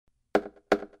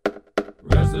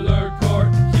Wrestler Court,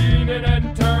 Keenan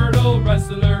and Turtle,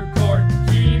 Wrestler Court,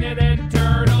 Keenan and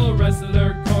Turtle,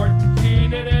 Wrestler Court,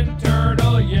 Keenan and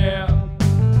Turtle, yeah.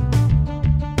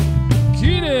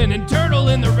 Keenan and Turtle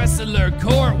in the Wrestler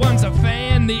Court. One's a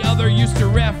fan, the other used to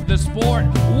ref the sport.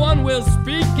 One will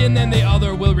speak and then the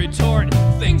other will retort.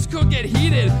 Things could get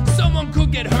heated, someone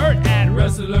could get hurt at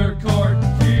Wrestler Court.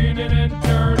 Keenan and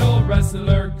Turtle,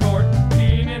 Wrestler Court.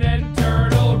 Keenan and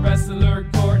Turtle, Wrestler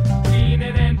Court.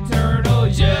 Keenan and Turtle,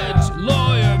 yeah. Judge,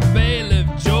 lawyer, bailiff,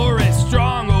 jury,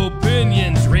 strong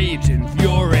opinions, rage and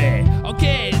fury.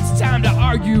 Okay, it's time to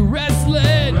argue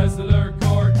wrestling. Wrestler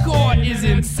Court is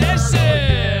in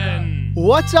session.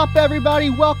 What's up, everybody?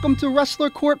 Welcome to Wrestler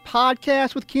Court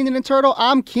Podcast with Keenan and Turtle.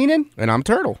 I'm Keenan. And I'm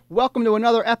Turtle. Welcome to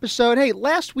another episode. Hey,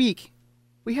 last week,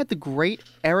 we had the great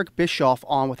Eric Bischoff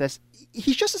on with us.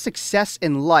 He's just a success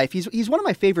in life. He's one of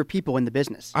my favorite people in the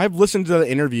business. I've listened to the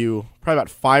interview probably about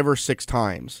 5 or 6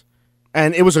 times.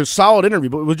 And it was a solid interview,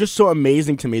 but it was just so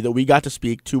amazing to me that we got to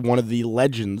speak to one of the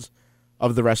legends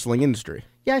of the wrestling industry.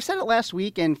 Yeah, I said it last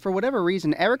week, and for whatever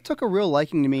reason, Eric took a real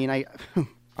liking to me, and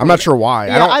I'm not sure why.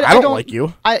 Yeah, I don't like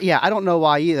you. I don't know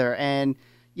why either. And,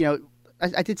 you know,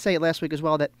 I did say it last week as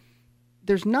well that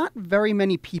there's not very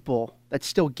many people that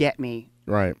still get me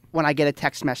Right. when I get a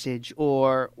text message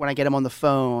or when I get him on the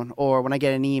phone or when I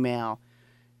get an email.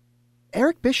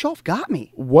 Eric Bischoff got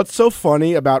me. What's so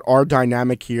funny about our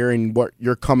dynamic here and what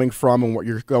you're coming from and what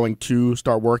you're going to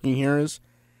start working here is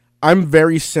I'm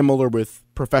very similar with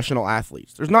professional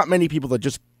athletes. There's not many people that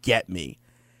just get me.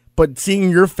 But seeing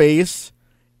your face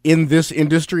in this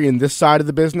industry, in this side of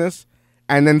the business,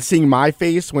 and then seeing my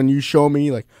face when you show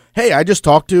me, like, hey, I just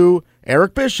talked to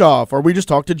Eric Bischoff, or we just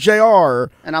talked to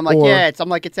JR. And I'm like,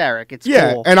 it's Eric. It's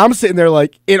cool. And I'm sitting there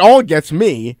like, it all gets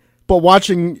me, but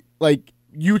watching, like,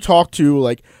 you talk to,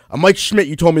 like, a Mike Schmidt,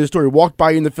 you told me the story, walked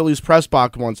by you in the Phillies press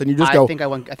box once, and you just go, I think I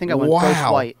went wow,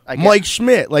 Ghost White. Mike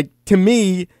Schmidt. Like, to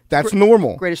me, that's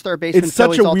normal. Greatest third baseman. It's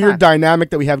such a weird time.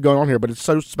 dynamic that we have going on here, but it's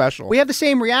so special. We have the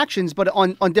same reactions, but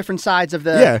on different sides of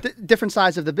the different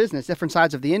sides of the business, different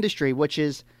sides of the industry, which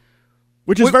is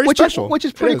very special. Which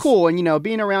is pretty cool. And, you know,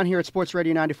 being around here at Sports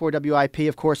Radio 94 WIP,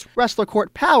 of course, Wrestler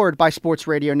Court powered by Sports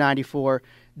Radio 94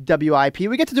 WIP.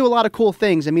 We get to do a lot of cool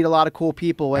things and meet a lot of cool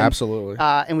people. And, Absolutely.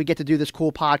 And we get to do this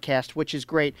cool podcast, which is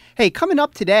great. Hey, coming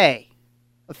up today,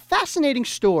 a fascinating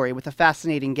story with a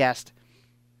fascinating guest.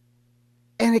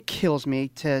 And it kills me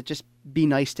to just be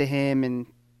nice to him and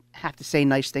have to say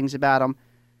nice things about him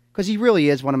because he really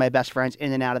is one of my best friends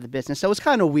in and out of the business. So it's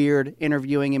kind of weird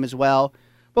interviewing him as well.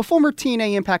 But former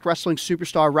TNA Impact Wrestling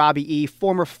superstar Robbie E.,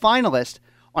 former finalist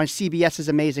on CBS's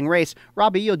Amazing Race,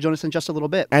 Robbie E. will join us in just a little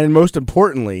bit. And most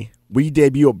importantly, we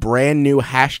debut a brand new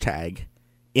hashtag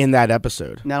in that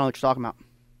episode. Not only what you're talking about.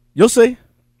 You'll see.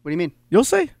 What do you mean? You'll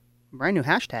see. Brand new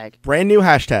hashtag. Brand new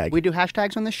hashtag. We do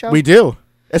hashtags on this show? We do.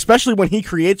 Especially when he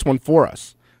creates one for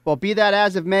us. Well, be that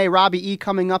as of may, Robbie E.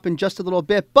 coming up in just a little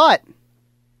bit. But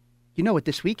you know what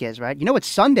this week is, right? You know what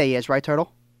Sunday is, right,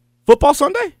 Turtle? Football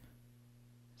Sunday?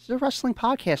 This is a wrestling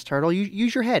podcast, Turtle.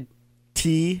 Use your head.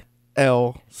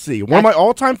 TLC. One of my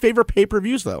all-time favorite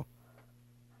pay-per-views, though.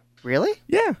 Really?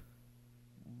 Yeah.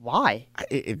 Why?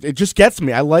 It just gets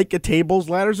me. I like a tables,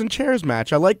 ladders, and chairs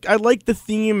match. I like the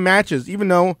theme matches, even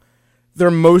though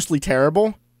they're mostly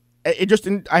terrible.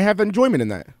 I have enjoyment in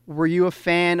that. Were you a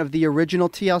fan of the original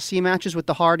TLC matches with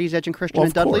the Hardys, Edge and Christian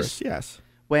and Dudley's? Of course, yes.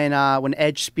 When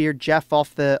Edge speared Jeff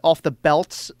off the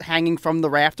belts hanging from the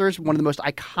rafters, one of the most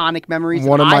iconic memories.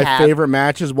 One of my favorite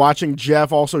matches. Watching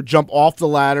Jeff also jump off the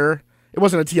ladder. It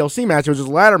wasn't a TLC match; it was just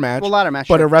a ladder match. Well, ladder match,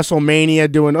 but sure. at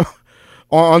WrestleMania, doing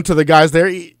onto the guys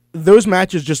there. Those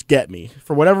matches just get me.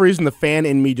 For whatever reason, the fan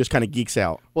in me just kind of geeks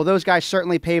out. Well, those guys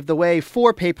certainly paved the way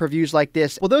for pay-per-views like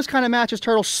this. Well, those kind of matches,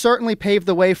 Turtle, certainly paved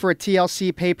the way for a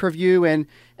TLC pay-per-view and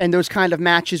those kind of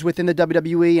matches within the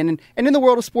WWE and in the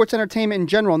world of sports entertainment in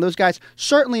general. And those guys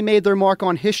certainly made their mark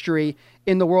on history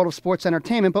in the world of sports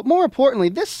entertainment. But more importantly,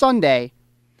 this Sunday,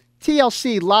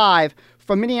 TLC live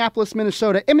from Minneapolis,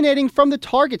 Minnesota, emanating from the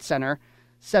Target Center,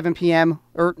 7 p.m.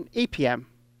 or 8 p.m.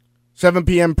 7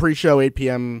 p.m. pre-show, 8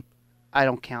 p.m. I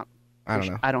don't count. I don't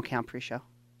know. I don't count pre-show.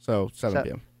 So 7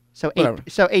 p.m. So Whatever.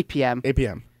 8 p.m. 8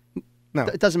 p.m. No.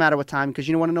 It doesn't matter what time because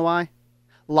you want to know why?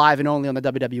 Live and only on the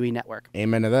WWE Network.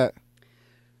 Amen to that.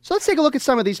 So let's take a look at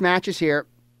some of these matches here.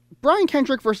 Brian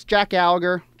Kendrick versus Jack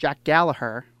Gallagher,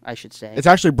 I should say. It's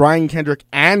actually Brian Kendrick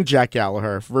and Jack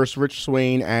Gallagher versus Rich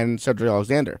Swann and Cedric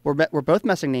Alexander. We're both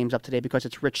messing names up today because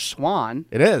it's Rich Swann.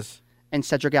 It is. And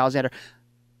Cedric Alexander.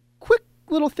 Quick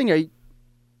little thing here.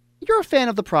 You're a fan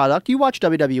of the product. You watch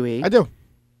WWE. I do.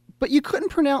 But you couldn't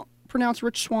pronounce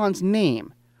Rich Swann's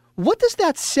name. What does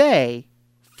that say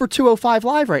for 205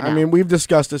 Live right now. I mean, we've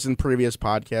discussed this in previous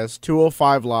podcasts.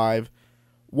 205 Live,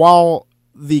 while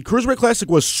the Cruiserweight Classic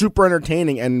was super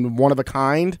entertaining and one of a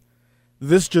kind,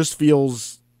 this just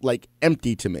feels like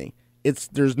empty to me.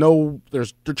 They're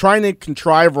trying to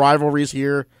contrive rivalries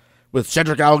here with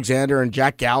Cedric Alexander and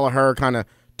Jack Gallagher kind of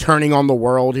turning on the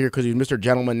world here because he's Mr.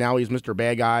 Gentleman, now he's Mr.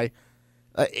 Bad Guy.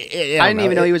 I didn't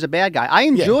even know he was a bad guy. I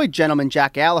enjoyed Gentleman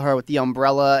Jack Gallagher with the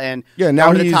umbrella and now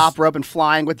over the he's top rope and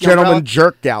flying with the Gentleman umbrella.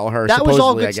 Jerk Gallagher. That was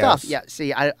all good I stuff. guess. Yeah,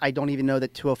 see, I don't even know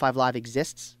that 205 Live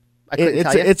exists. I couldn't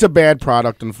tell you. It's a bad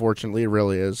product, unfortunately. It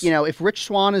really is. You know, if Rich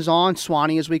Swann is on,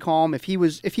 Swanee as we call him, if he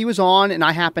was on and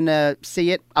I happen to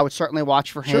see it, I would certainly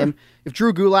watch for him. Sure. If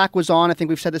Drew Gulak was on, I think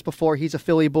we've said this before, he's a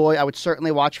Philly boy, I would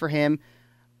certainly watch for him.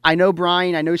 I know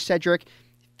Brian, I know Cedric.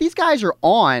 These guys are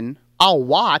on, I'll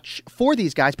watch for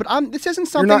these guys, but this isn't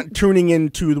something... You're not tuning in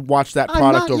to watch that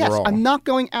product overall. Yes, I'm not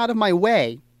going out of my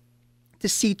way to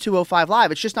see 205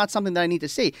 Live. It's just not something that I need to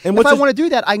see. And if I want to do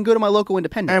that, I can go to my local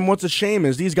independent. And what's a shame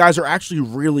is these guys are actually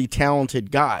really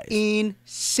talented guys.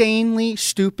 Insanely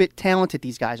stupid talented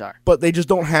these guys are. But they just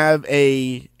don't have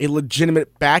a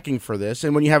legitimate backing for this.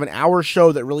 And when you have an hour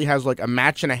show that really has like a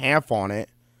match and a half on it,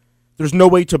 there's no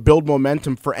way to build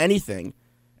momentum for anything.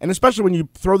 And especially when you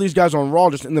throw these guys on Raw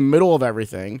just in the middle of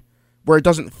everything where it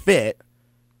doesn't fit,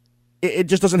 it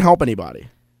just doesn't help anybody.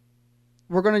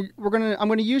 I'm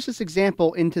gonna use this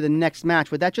example into the next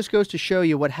match, but that just goes to show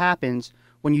you what happens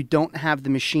when you don't have the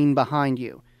machine behind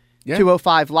you. Yeah.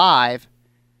 205 Live,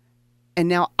 and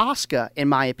now Asuka, in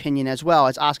my opinion, as well,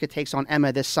 as Asuka takes on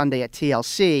Emma this Sunday at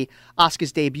TLC,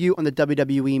 Asuka's debut on the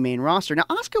WWE main roster. Now,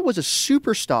 Asuka was a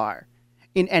superstar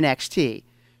in NXT.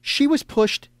 She was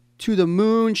pushed to the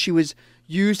moon. She was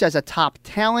used as a top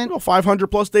talent. 500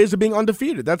 plus days of being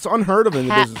undefeated. That's unheard of in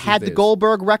the business. Had these the days.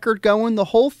 Goldberg record going, the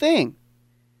whole thing.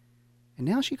 And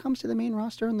now she comes to the main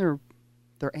roster and they're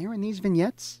airing these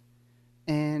vignettes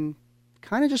and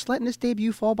kind of just letting this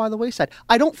debut fall by the wayside.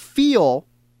 I don't feel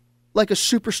like a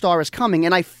superstar is coming,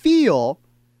 and I feel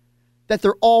that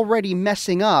they're already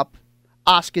messing up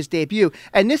Asuka's debut.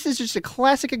 And this is just a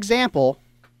classic example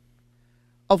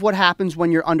of what happens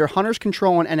when you're under Hunter's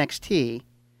control on NXT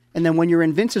and then when you're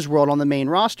in Vince's world on the main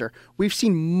roster. We've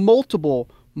seen multiple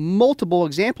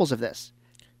examples of this.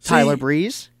 Tyler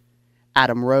Breeze,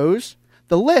 Adam Rose.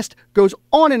 The list goes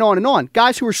on and on and on.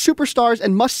 Guys who are superstars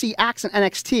and must-see acts in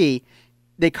NXT,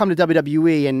 they come to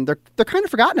WWE and they're kind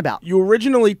of forgotten about. You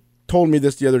originally told me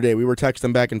this the other day. We were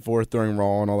texting back and forth during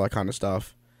Raw and all that kind of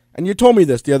stuff. And you told me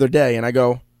this the other day, and I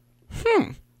go,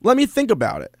 let me think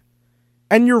about it.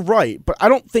 And you're right, but I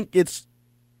don't think it's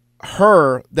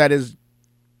her that is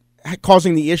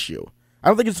causing the issue. I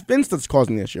don't think it's Vince that's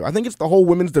causing the issue. I think it's the whole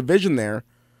women's division there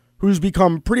who's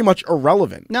become pretty much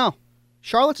irrelevant. No.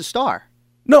 Charlotte's a star.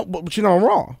 No, but she's not on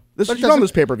Raw. She's on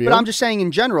this pay-per-view. But I'm just saying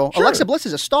in general, sure. Alexa Bliss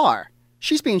is a star.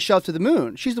 She's being shoved to the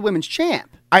moon. She's the women's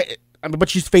champ. But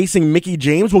she's facing Mickie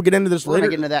James. We'll get into this later. We're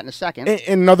going to get into that in a second.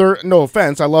 Another, no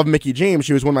offense, I love Mickie James.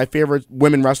 She was one of my favorite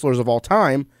women wrestlers of all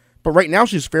time. But right now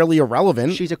she's fairly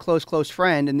irrelevant. She's a close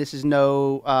friend, and this is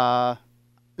no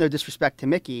disrespect to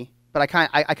Mickie. But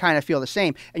I kind of feel the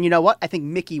same. And you know what? I think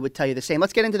Mickie would tell you the same.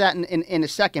 Let's get into that in a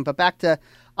second. But back to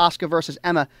Asuka versus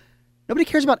Emma. Nobody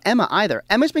cares about Emma either.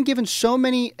 Emma's been given so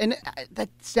many, and that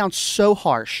sounds so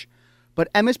harsh, but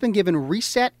Emma's been given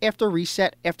reset after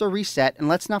reset after reset, and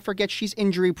let's not forget she's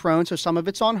injury prone, so some of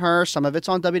it's on her, some of it's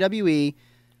on WWE.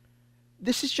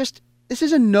 This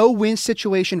is a no-win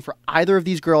situation for either of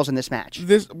these girls in this match.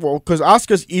 Because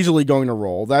Asuka's easily going to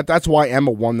roll. That's why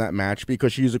Emma won that match,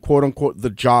 because she's a quote-unquote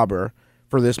the jobber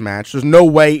for this match. There's no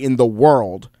way in the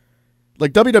world.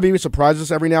 Like, WWE surprises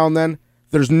us every now and then.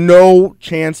 There's no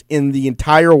chance in the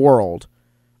entire world.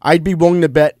 I'd be willing to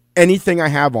bet anything I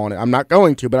have on it. I'm not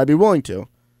going to, but I'd be willing to.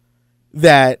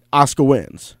 That Asuka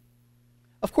wins.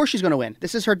 Of course she's going to win.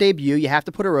 This is her debut. You have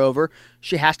to put her over.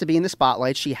 She has to be in the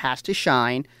spotlight. She has to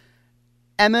shine.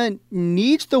 Emma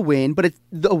needs the win, but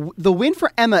the win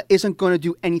for Emma isn't going to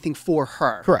do anything for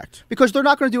her. Correct. Because they're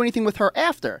not going to do anything with her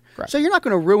after. Correct. So you're not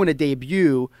going to ruin a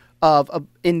debut of,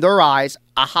 in their eyes,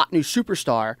 a hot new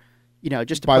superstar.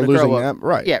 Just to by put a losing girl them,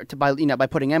 right? Yeah, by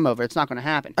putting Emma over, it's not going to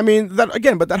happen. I mean,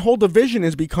 but that whole division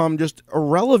has become just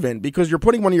irrelevant because you're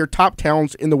putting one of your top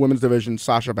talents in the women's division,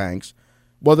 Sasha Banks,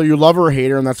 whether you love her or hate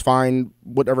her, and that's fine,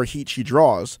 whatever heat she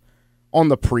draws, on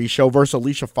the pre-show versus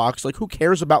Alicia Fox. Like, who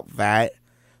cares about that?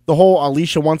 The whole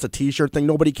Alicia wants a T-shirt thing,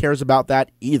 nobody cares about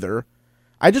that either.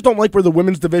 I just don't like where the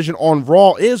women's division on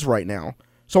Raw is right now.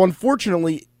 So,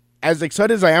 unfortunately, as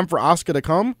excited as I am for Asuka to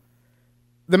come,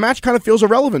 the match kind of feels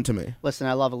irrelevant to me. Listen,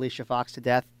 I love Alicia Fox to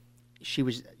death.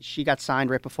 She got signed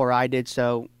right before I did,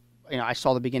 so I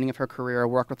saw the beginning of her career. I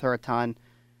worked with her a ton.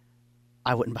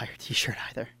 I wouldn't buy her T-shirt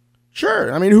either.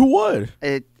 Sure. I mean, who would?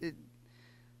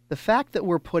 The fact that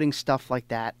we're putting stuff like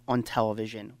that on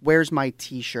television, where's my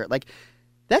T-shirt? Like,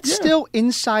 that's still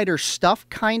insider stuff,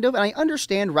 kind of. And I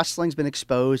understand wrestling's been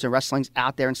exposed and wrestling's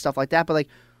out there and stuff like that. But, like,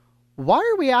 why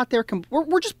are we out there?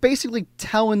 We're just basically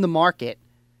telling the market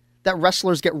that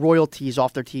wrestlers get royalties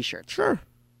off their T-shirts. Sure.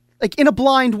 Like, in a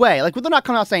blind way. Like, they're not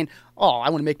coming out saying, oh, I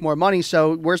want to make more money,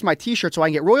 so where's my T-shirt so I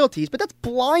can get royalties? But that's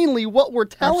blindly what we're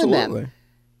telling them.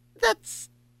 That's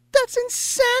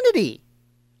insanity.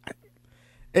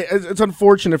 It's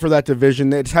unfortunate for that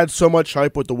division. It's had so much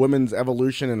hype with the women's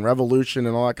evolution and revolution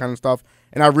and all that kind of stuff.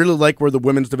 And I really like where the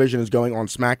women's division is going on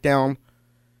SmackDown.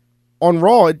 On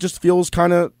Raw, it just feels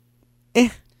kind of eh.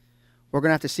 We're going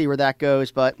to have to see where that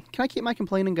goes. But can I keep my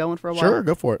complaining going for a while? Sure,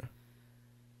 go for it.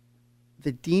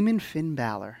 The Demon Finn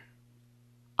Balor.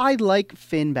 I like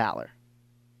Finn Balor.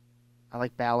 I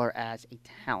like Balor as a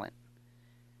talent.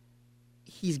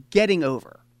 He's getting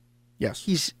over. Yes.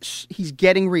 He's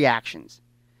getting reactions.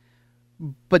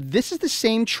 But this is the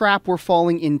same trap we're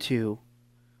falling into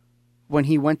when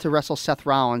he went to wrestle Seth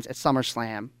Rollins at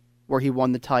SummerSlam, where he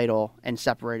won the title and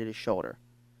separated his shoulder.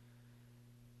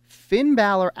 Finn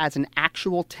Balor as an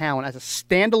actual talent, as a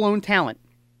standalone talent,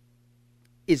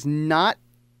 is not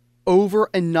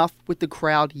over enough with the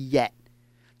crowd yet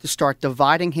to start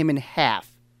dividing him in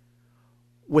half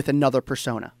with another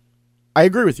persona. I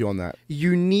agree with you on that.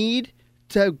 You need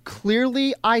to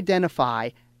clearly identify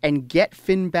and get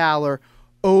Finn Balor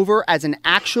over as an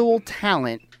actual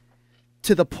talent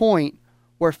to the point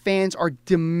where fans are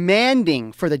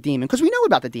demanding for the Demon, because we know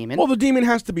about the Demon. Well, the Demon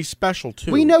has to be special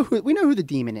too. We know who the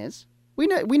Demon is. We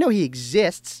know he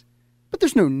exists, but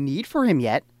there's no need for him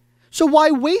yet. So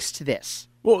why waste this?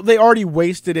 Well, they already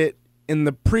wasted it in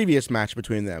the previous match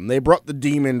between them. They brought the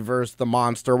Demon versus the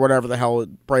Monster, whatever the hell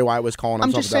Bray Wyatt was calling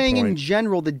himself. I'm just saying in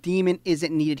general, the Demon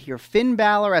isn't needed here. Finn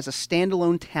Balor as a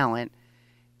standalone talent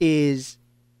is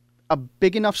a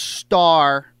big enough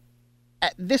star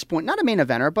at this point, not a main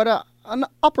eventer, but an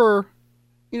upper,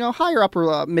 higher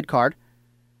upper mid-card,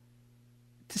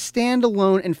 to stand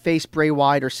alone and face Bray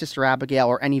Wyatt or Sister Abigail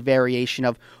or any variation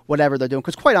of whatever they're doing.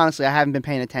 Because quite honestly, I haven't been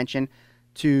paying attention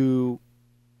to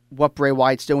what Bray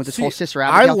Wyatt's doing with this whole Sister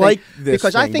Abigail thing. I like thing, this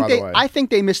because thing, I think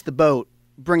they missed the boat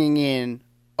bringing in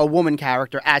a woman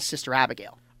character as Sister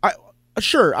Abigail.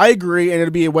 Sure, I agree, and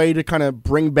it'd be a way to kind of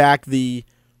bring back the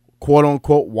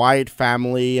quote-unquote Wyatt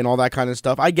family and all that kind of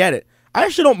stuff. I get it. I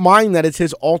actually don't mind that it's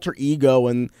his alter ego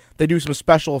and they do some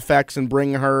special effects and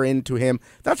bring her into him.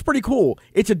 That's pretty cool.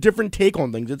 It's a different take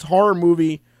on things. It's horror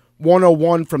movie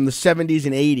 101 from the 70s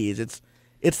and 80s.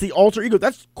 It's the alter ego.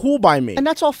 That's cool by me. And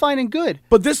that's all fine and good.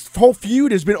 But this whole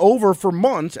feud has been over for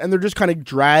months, and they're just kind of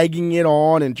dragging it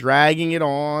on and dragging it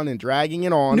on and dragging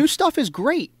it on. New stuff is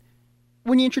great.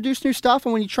 When you introduce new stuff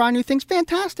and when you try new things,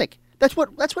 fantastic. That's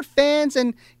what fans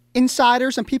and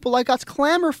insiders and people like us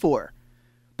clamor for.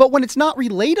 But when it's not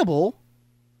relatable,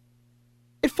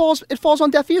 it falls on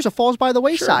deaf ears. It falls by the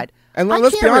wayside. Sure. And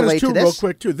let's be honest, too, real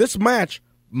quick, too. This match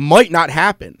might not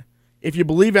happen. If you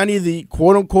believe any of the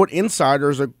quote-unquote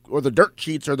insiders or the dirt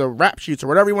sheets or the rap sheets or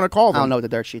whatever you want to call them. I don't know what the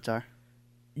dirt sheets are.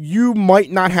 You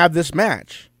might not have this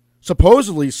match.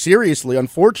 Supposedly, seriously,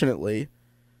 unfortunately,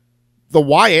 the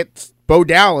Wyatts, Bo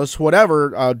Dallas,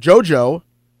 whatever, JoJo,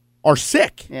 are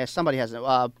sick. Yeah, somebody has it.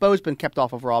 Bo's been kept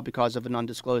off of Raw because of an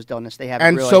undisclosed illness. They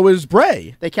haven't. And so is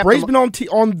Bray. Bray's been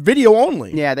on video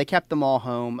only. Yeah, they kept them all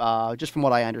home. Just from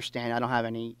what I understand, I don't have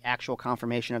any actual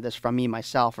confirmation of this from me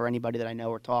myself or anybody that I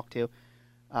know or talk to.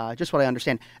 Just what I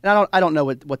understand, and I don't know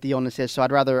what the illness is. So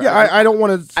I'd rather. Yeah, I don't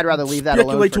want to. I'd rather leave that alone.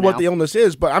 Speculate to what the illness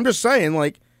is, but I'm just saying,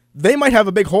 like, they might have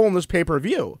a big hole in this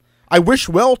pay-per-view. I wish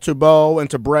well to Bo and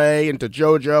to Bray and to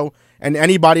JoJo and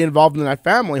anybody involved in that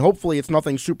family. Hopefully it's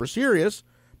nothing super serious,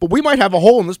 but we might have a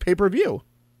hole in this pay-per-view.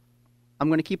 I'm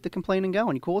going to keep the complaining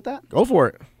going. You cool with that? Go for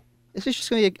it. This is just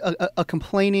going to be a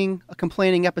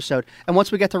complaining episode. And once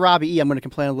we get to Robbie E, I'm going to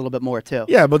complain a little bit more too.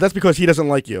 Yeah, but that's because he doesn't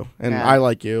like you, and I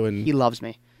like you. And he loves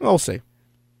me. We'll see.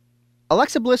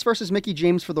 Alexa Bliss versus Mickie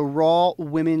James for the Raw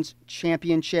Women's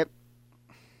Championship.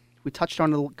 We touched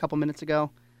on it a couple minutes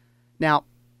ago. Now,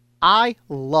 I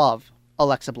love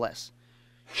Alexa Bliss.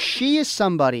 She is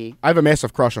somebody... I have a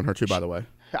massive crush on her, too, by the way.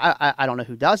 I don't know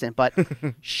who doesn't, but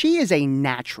she is a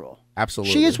natural.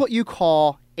 Absolutely. She is what you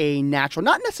call a natural.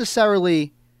 Not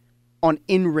necessarily on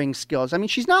in-ring skills. I mean,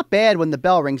 she's not bad when the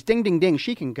bell rings. Ding, ding, ding.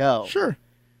 She can go. Sure.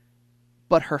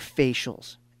 But her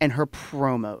facials and her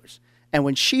promos. And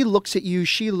when she looks at you,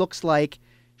 she looks like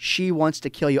she wants to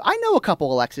kill you. I know a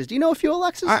couple Alexas. Do you know a few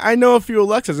Alexas? I know a few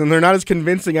Alexas, and they're not as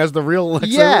convincing as the real Alexa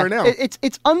yeah, right now.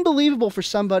 It's unbelievable for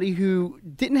somebody who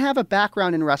didn't have a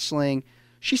background in wrestling.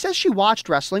 She says she watched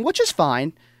wrestling, which is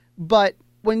fine, but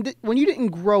when you didn't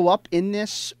grow up in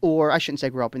this, or I shouldn't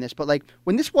say grow up in this, but like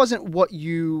when this wasn't what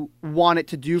you wanted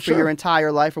to do for your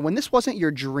entire life, or when this wasn't your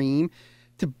dream,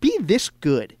 to be this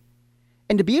good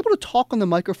and to be able to talk on the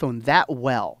microphone that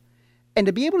well, and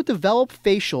to be able to develop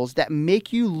facials that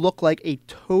make you look like a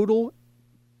total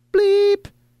bleep.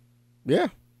 Yeah.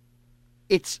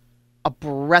 It's a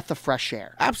breath of fresh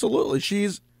air. Absolutely.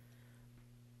 She's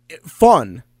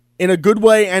fun in a good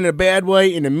way and a bad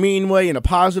way, in a mean way, in a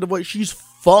positive way. She's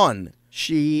fun.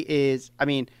 She is, I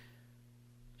mean,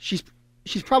 she's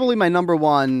probably my number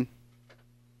one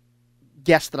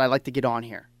guest that I like to get on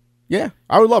here. Yeah,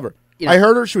 I would love her. You know, I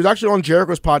heard her. She was actually on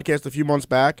Jericho's podcast a few months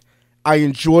back. I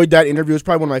enjoyed that interview. It's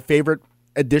probably one of my favorite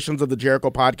editions of the Jericho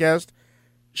podcast.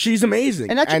 She's amazing.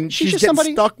 And she's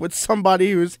getting stuck with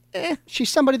somebody who's She's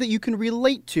somebody that you can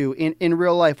relate to in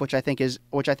real life, which I think is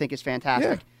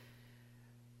fantastic. Yeah.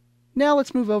 Now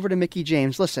let's move over to Mickie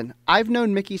James. Listen, I've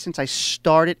known Mickie since I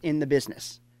started in the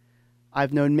business.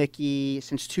 I've known Mickie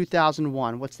since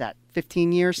 2001. What's that?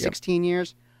 15 years, 16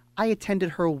 years? I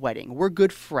attended her wedding. We're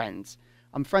good friends.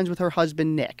 I'm friends with her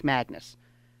husband, Nick Magnus.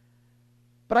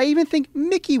 But I even think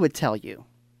Mickie would tell you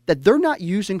that they're not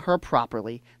using her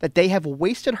properly, that they have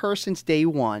wasted her since day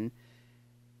one,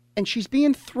 and she's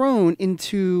being thrown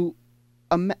into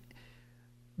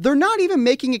they're not even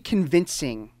making it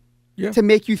convincing to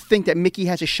make you think that Mickie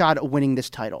has a shot at winning this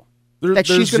title. That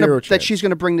she's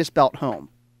going to bring this belt home.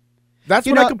 That's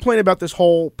what I complain about this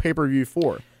whole pay-per-view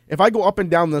for. If I go up and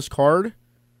down this card,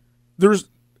 there's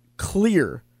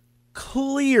clear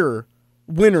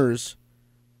winners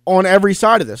on every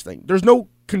side of this thing. There's no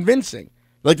convincing.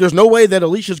 Like, there's no way that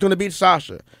Alicia's going to beat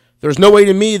Sasha. There's no way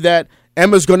to me that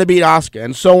Emma's going to beat Asuka,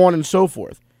 and so on and so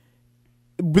forth.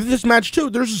 With this match,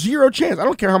 too, there's zero chance. I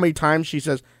don't care how many times she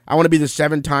says, I want to be the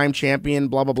 7-time champion,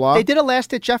 blah, blah, blah. They did a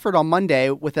last-ditch effort on Monday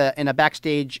in a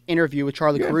backstage interview with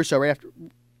Charlie Caruso right after...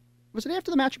 Was it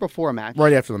after the match or before a match?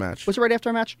 Right after the match. Was it right after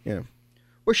a match? Yeah.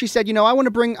 Where she said, I want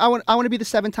to be the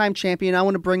 7-time champion. I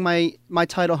want to bring my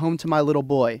title home to my little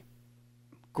boy.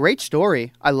 Great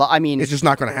story. I mean, it's just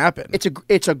not going to happen.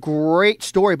 It's a great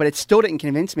story, but it still didn't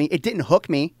convince me. It didn't hook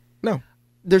me. No.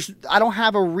 I don't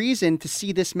have a reason to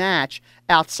see this match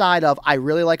outside of I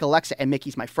really like Alexa and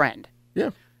Mickie's my friend. Yeah.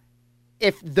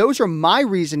 If those are my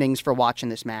reasonings for watching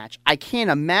this match, I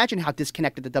can't imagine how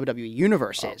disconnected the WWE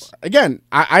universe is. Again,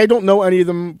 I don't know any of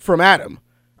them from Adam.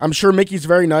 I'm sure Mickie's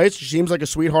very nice. She seems like a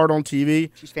sweetheart on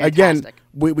TV. She's fantastic.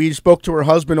 Again, we spoke to her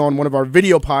husband on one of our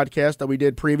video podcasts that we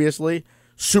did previously.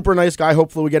 Super nice guy.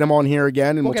 Hopefully we get him on here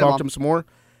again and we'll talk to him some more.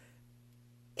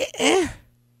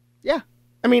 Yeah.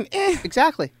 I mean,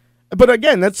 Exactly. But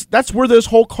again, that's where this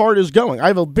whole card is going. I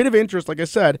have a bit of interest, like I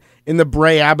said, in the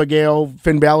Bray Abigail,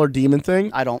 Finn Balor Demon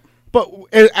thing. I don't. But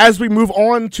as we move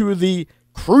on to the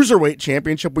Cruiserweight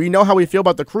Championship, we know how we feel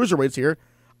about the Cruiserweights here.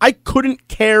 I couldn't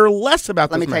care less about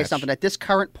this match. Let me tell you something. At this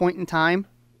current point in time,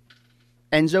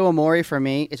 Enzo Amore, for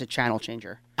me, is a channel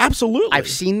changer. Absolutely. I've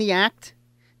seen the act.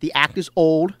 The act is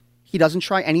old. He doesn't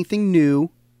try anything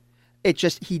new. It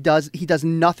just he does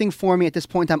nothing for me at this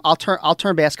point in time. I'll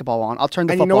turn basketball on. I'll turn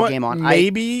the football game on.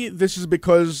 Maybe this is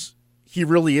because he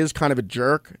really is kind of a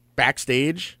jerk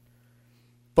backstage.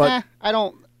 But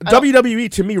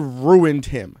WWE to me ruined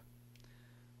him.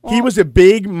 Well, he was a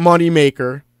big money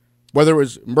maker, whether it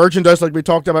was merchandise like we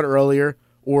talked about earlier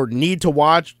or need to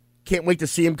watch, can't wait to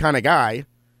see him kind of guy.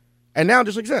 And now,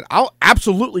 just like I said, I'll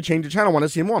absolutely change the channel when I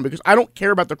see him on because I don't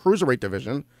care about the Cruiserweight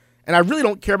division, and I really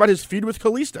don't care about his feud with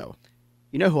Kalisto.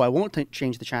 You know who I won't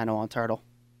change the channel on, Turtle?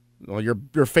 Well,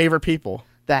 your favorite people.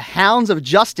 The Hounds of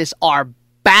Justice are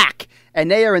back, and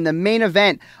they are in the main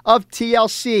event of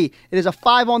TLC. It is a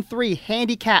 5-on-3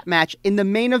 handicap match in the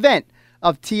main event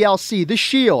of TLC. The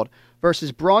Shield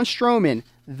versus Braun Strowman,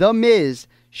 The Miz,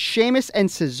 Sheamus and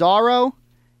Cesaro,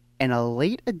 and a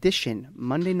late addition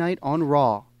Monday night on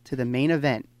Raw to the main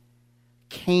event.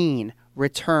 Kane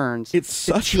returns. It's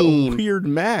such a weird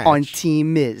match on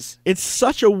Team Miz. It's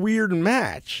such a weird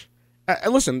match.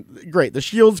 Listen, great. The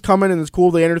Shield's coming and it's cool.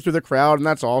 They enter through the crowd and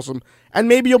that's awesome. And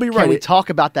maybe you'll be right. Can we talk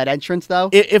about that entrance though?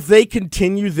 If they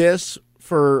continue this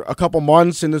for a couple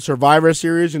months in the Survivor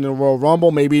Series and the Royal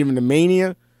Rumble, maybe even the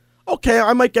Mania, okay,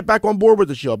 I might get back on board with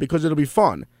the Shield because it'll be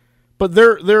fun. But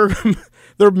their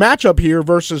matchup here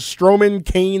versus Strowman,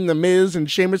 Kane, The Miz, and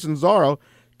Sheamus and Cesaro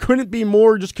couldn't be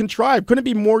more just contrived. Couldn't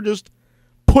be more just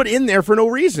put in there for no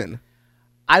reason.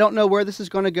 I don't know where this is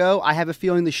going to go. I have a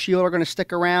feeling the Shield are going to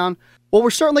stick around. Well, we're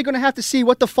certainly going to have to see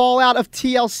what the fallout of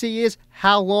TLC is.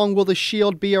 How long will the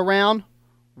Shield be around?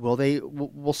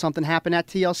 Will something happen at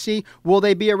TLC? Will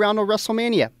they be around on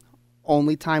WrestleMania?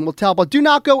 Only time will tell, but do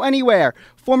not go anywhere.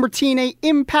 Former TNA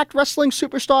Impact Wrestling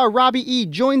superstar Robbie E.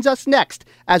 joins us next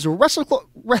as the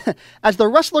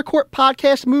Wrestler Court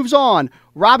podcast moves on.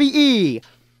 Robbie E.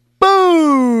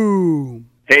 Boom!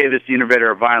 Hey, this is the innovator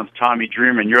of violence, Tommy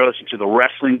Dreamer, and you're listening to the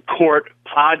Wrestling Court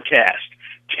podcast,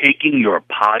 taking your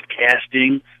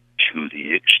podcasting to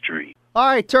the extreme. All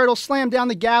right, Turtle, slam down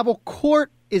the gavel.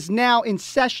 Court is now in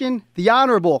session. The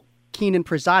Honorable Keenan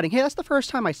presiding. Hey, that's the first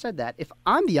time I said that. If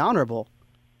I'm the Honorable,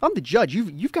 if I'm the judge,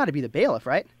 you've got to be the bailiff,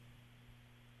 right?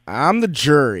 I'm the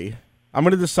jury. I'm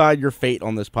going to decide your fate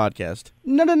on this podcast.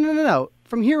 No.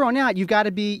 From here on out, you got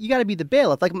to be the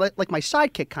bailiff, like my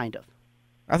sidekick, kind of.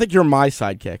 I think you're my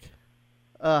sidekick.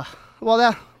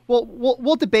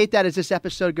 We'll debate that as this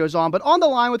episode goes on. But on the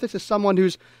line with us is someone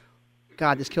who's,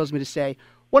 God, this kills me to say,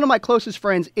 one of my closest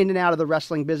friends in and out of the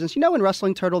wrestling business. You know, in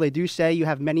Wrestling Turtle, they do say you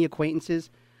have many acquaintances,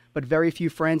 but very few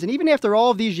friends. And even after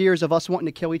all of these years of us wanting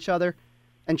to kill each other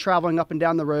and traveling up and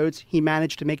down the roads, he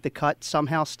managed to make the cut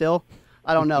somehow still.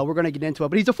 I don't know. We're going to get into it.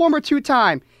 But he's a former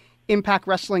two-time Impact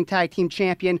Wrestling Tag Team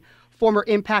Champion, former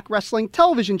Impact Wrestling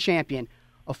Television Champion,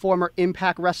 a former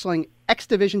Impact Wrestling X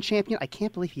Division Champion. I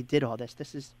can't believe he did all this.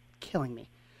 This is killing me.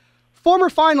 Former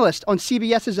finalist on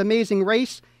CBS's Amazing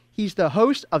Race. He's the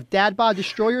host of Dad Bod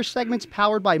Destroyer segments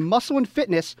powered by Muscle and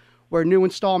Fitness, where new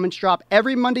installments drop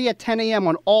every Monday at 10 a.m.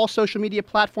 on all social media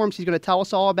platforms. He's going to tell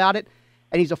us all about it.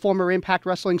 And he's a former Impact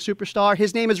Wrestling superstar.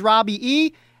 His name is Robbie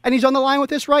E., and he's on the line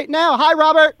with us right now. Hi,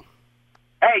 Robert.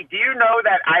 Hey, do you know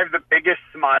that I have the biggest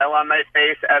smile on my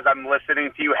face as I'm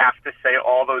listening to you have to say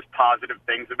all those positive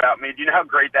things about me? Do you know how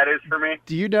great that is for me?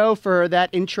 Do you know, for that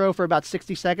intro for about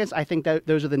 60 seconds, I think that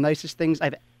those are the nicest things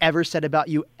I've ever said about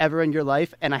you ever in your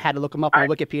life, and I had to look them up on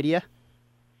Wikipedia.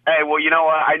 Hey, well, you know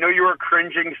what? I know you were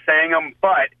cringing saying them,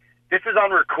 but this is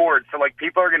on record, so like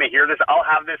people are going to hear this. I'll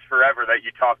have this forever that you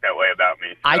talk that way about me.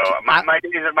 So my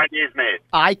days made.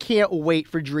 I can't wait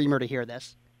for Dreamer to hear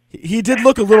this. He did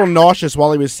look a little nauseous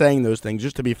while he was saying those things,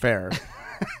 just to be fair.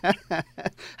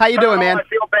 How you doing, man?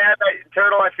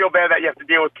 Turtle, I feel bad that you have to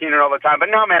deal with Keenan all the time. But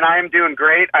no, man, I am doing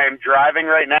great. I am driving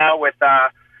right now with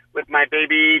my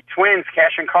baby twins,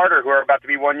 Cash and Carter, who are about to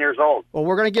be 1 year old. Well,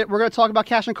 we're gonna talk about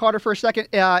Cash and Carter for a second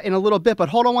in a little bit, but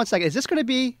hold on one second. Is this gonna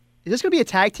be a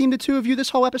tag team, the two of you, this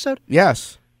whole episode?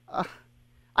 Yes.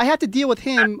 I have to deal with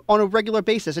him on a regular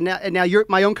basis, and now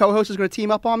my own co-host is going to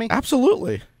team up on me?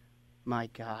 Absolutely. My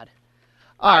God.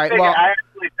 All right, I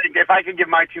actually think if I could give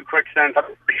my 2 quick cents, I'm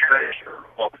pretty sure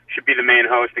should be the main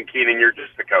host, and Keenan, you're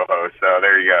just the co-host, so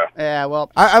there you go. Yeah,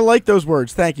 well... I like those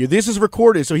words, thank you. This is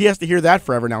recorded, so he has to hear that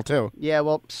forever now, too. Yeah,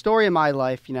 well, story of my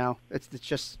life, it's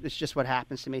just what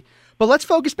happens to me. But let's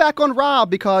focus back on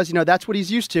Rob, because, that's what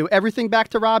he's used to. Everything back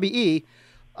to Robbie E.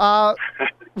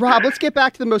 Rob, let's get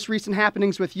back to the most recent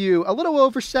happenings with you. A little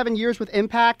over 7 years with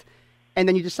Impact, and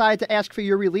then you decided to ask for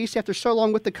your release after so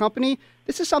long with the company.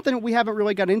 This is something that we haven't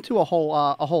really got into a whole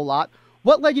lot.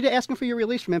 What led you to asking for your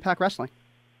release from Impact Wrestling?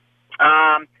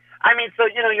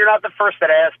 You're not the first that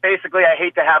asked. Basically, I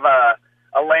hate to have a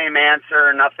lame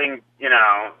answer, nothing,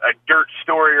 a dirt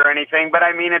story or anything. But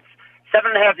I mean, it's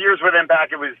 7.5 years with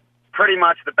Impact. It was pretty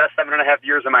much the best 7.5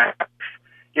 years of my life.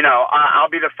 I'll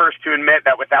be the first to admit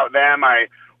that without them, I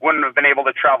wouldn't have been able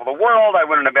to travel the world. I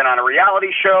wouldn't have been on a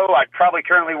reality show. I probably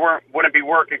currently wouldn't be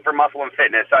working for Muscle and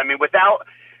Fitness. I mean, without,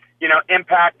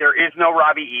 Impact, there is no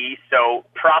Robbie E., so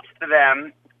props to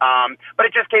them. But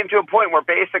it just came to a point where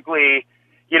basically,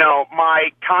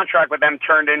 my contract with them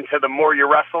turned into the more you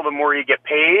wrestle, the more you get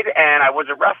paid, and I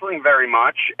wasn't wrestling very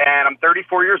much. And I'm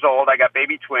 34 years old. I got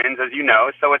baby twins, as you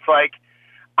know, so it's like,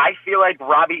 I feel like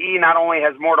Robbie E. not only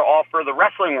has more to offer the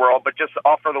wrestling world, but just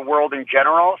offer the world in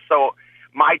general. So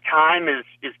my time is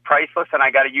priceless, and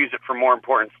I got to use it for more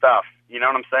important stuff. You know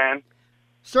what I'm saying?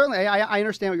 Certainly, I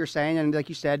understand what you're saying, and like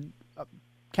you said,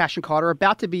 Cash and Carter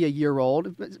about to be a year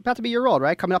old,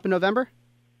 right? Coming up in November.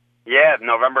 Yeah,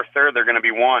 November 3rd, they're going to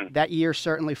be 1. That year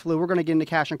certainly flew. We're going to get into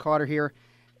Cash and Carter here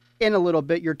in a little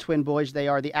bit. Your twin boys, they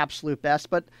are the absolute best,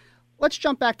 but. Let's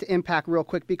jump back to Impact real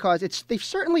quick because they've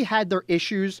certainly had their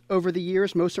issues over the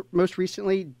years. Most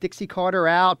recently, Dixie Carter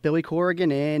out, Billy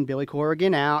Corrigan in, Billy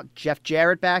Corrigan out, Jeff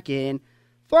Jarrett back in.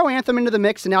 Throw Anthem into the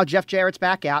mix, and now Jeff Jarrett's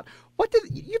back out.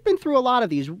 You've been through a lot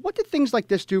of these. What did things like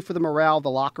this do for the morale of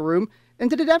the locker room? And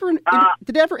did it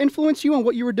ever influence you on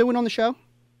what you were doing on the show?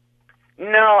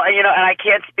 No, and I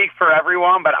can't speak for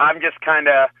everyone, but I'm just kind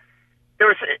of.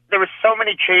 There was so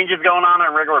many changes going on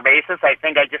a regular basis. I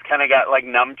think I just kind of got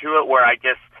numb to it, where I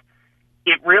just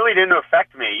it really didn't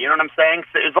affect me. You know what I'm saying?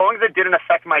 So as long as it didn't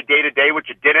affect my day-to-day, which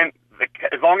it didn't,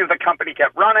 as long as the company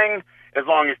kept running, as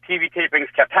long as TV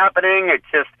tapings kept happening,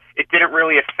 it didn't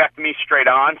really affect me straight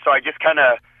on. So I just kind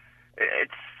of, it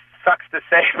sucks to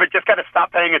say, but just kind of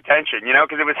stopped paying attention, you know,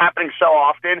 because it was happening so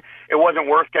often, it wasn't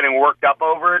worth getting worked up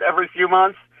over it every few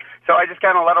months. So I just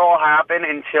kind of let it all happen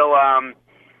until,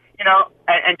 you know,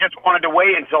 and just wanted to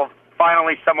wait until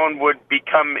finally someone would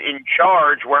become in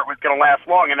charge where it was going to last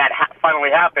long, and that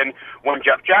finally happened when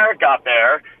Jeff Jarrett got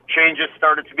there. Changes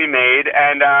started to be made,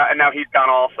 and now he's gone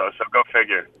also, so go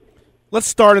figure. Let's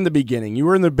start in the beginning. You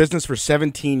were in the business for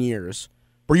 17 years.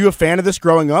 Were you a fan of this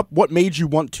growing up? What made you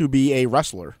want to be a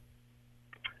wrestler?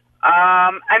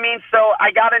 I mean, so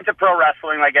I got into pro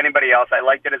wrestling like anybody else. I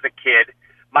liked it as a kid.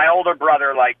 My older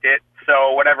brother liked it,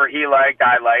 so whatever he liked,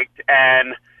 I liked,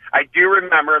 and I do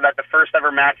remember that the first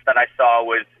ever match that I saw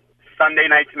was Sunday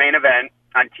night's main event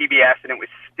on TBS, and it was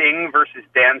Sting versus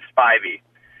Dan Spivey.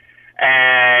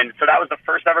 And so that was the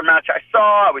first ever match I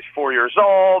saw. I was 4 years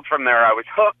old. From there, I was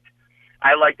hooked.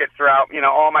 I liked it throughout, you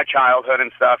know, all my childhood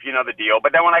and stuff, you know the deal.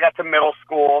 But then when I got to middle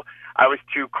school, I was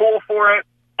too cool for it.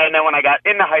 And then when I got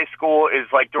into high school is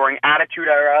like during Attitude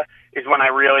Era is when I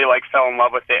really like fell in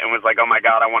love with it and was like, oh my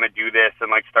God, I want to do this,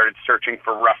 and like started searching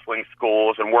for wrestling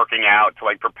schools and working out to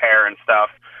like prepare and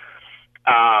stuff.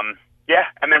 Yeah.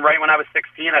 And then right when I was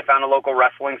 16, I found a local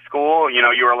wrestling school. You know,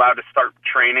 you were allowed to start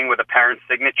training with a parent's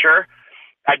signature.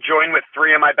 I joined with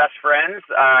 3 of my best friends.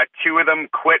 2 of them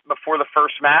quit before the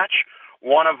first match.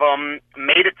 One of them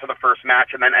made it to the first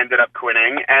match and then ended up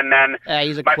quitting. And then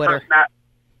he's a quitter.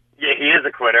 Yeah, he is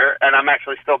a quitter, and I'm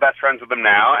actually still best friends with him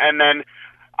now. And then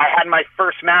I had my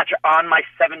first match on my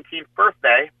 17th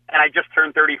birthday, and I just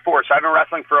turned 34. So I've been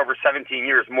wrestling for over 17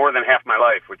 years, more than half my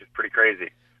life, which is pretty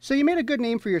crazy. So you made a good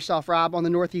name for yourself, Rob, on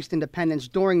the Northeast Independents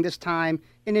during this time,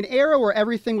 in an era where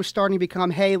everything was starting to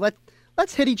become, hey,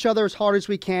 let's hit each other as hard as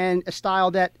we can, a style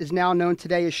that is now known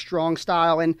today as strong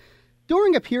style. And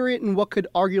during a period in what could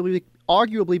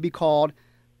arguably be called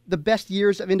the best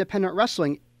years of independent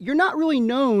wrestling, you're not really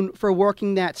known for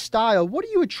working that style. What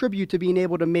do you attribute to being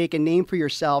able to make a name for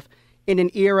yourself in an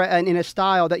era and in a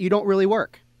style that you don't really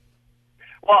work?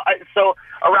 Well, so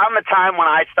around the time when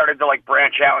I started to like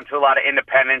branch out into a lot of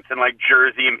independents in like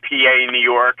Jersey and PA and New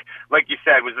York, like you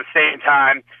said, was the same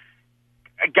time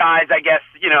guys, I guess,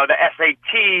 you know, the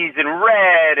SATs and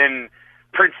Red and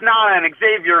Prince Nana and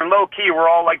Xavier and Low Key were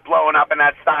all like blowing up in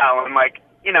that style. And like,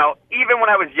 you know, even when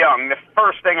I was young, the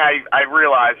first thing I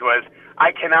realized was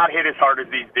I cannot hit as hard as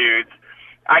these dudes.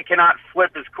 I cannot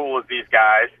flip as cool as these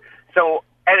guys. So,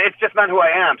 and it's just not who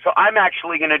I am. So I'm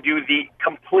actually going to do the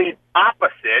complete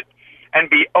opposite and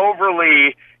be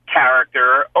overly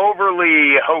character,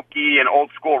 overly hokey and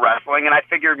old school wrestling. And I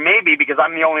figured maybe because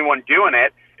I'm the only one doing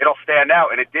it, it'll stand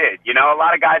out, and it did. You know, a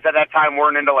lot of guys at that time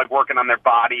weren't into like working on their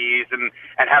bodies and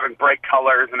having bright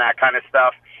colors and that kind of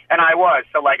stuff. And I was.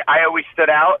 So like I always stood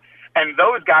out, and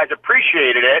those guys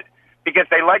appreciated it because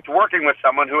they liked working with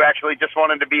someone who actually just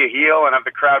wanted to be a heel and have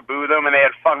the crowd boo them, and they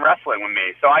had fun wrestling with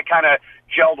me. So I kind of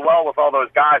gelled well with all those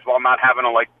guys while not having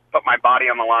to like put my body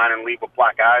on the line and leave with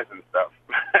black eyes and stuff.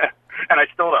 And I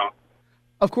still don't.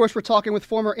 Of course, we're talking with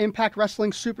former Impact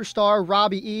Wrestling superstar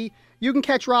Robbie E. You can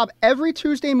catch Rob every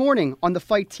Tuesday morning on the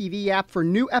Fight TV app for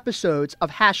new episodes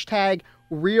of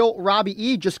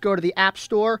 #RealRobbieE. Just go to the App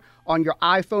Store on your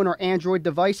iPhone or Android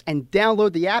device and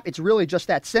download the app. It's really just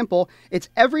that simple. It's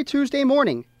every Tuesday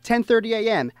morning, 10:30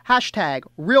 a.m.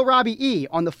 #RealRobbieE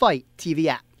on the Fight TV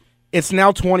app. It's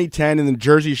now 2010, and the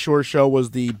Jersey Shore show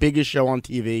was the biggest show on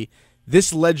TV.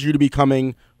 This led you to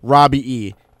becoming Robbie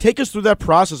E. Take us through that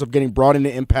process of getting brought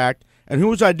into Impact, and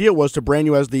whose idea was to brand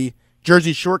you as the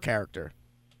Jersey Shore character.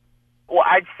 Well,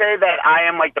 I'd say that I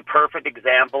am like the perfect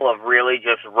example of really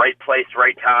just right place,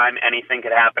 right time. Anything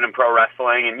could happen in pro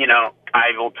wrestling, and you know,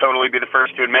 I will totally be the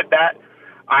first to admit that.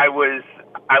 I was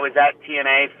at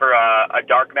TNA for a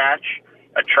dark match,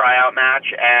 a tryout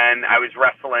match, and I was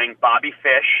wrestling Bobby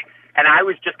Fish, and I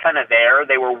was just kind of there.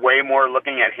 They were way more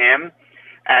looking at him,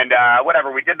 and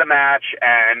whatever. We did the match,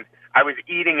 and I was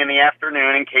eating in the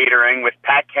afternoon and catering with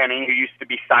Pat Kenny, who used to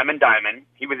be Simon Diamond.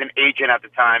 He was an agent at the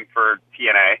time for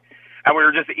TNA. And we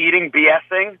were just eating,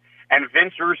 BSing, and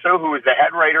Vince Russo, who was the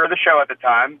head writer of the show at the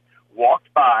time,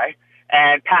 walked by,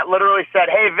 and Pat literally said,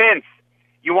 "Hey, Vince,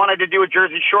 you wanted to do a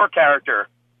Jersey Shore character.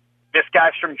 This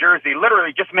guy's from Jersey,"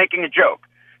 literally just making a joke.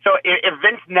 So if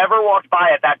Vince never walked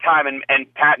by at that time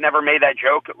and Pat never made that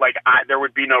joke, like there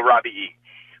would be no Robbie E.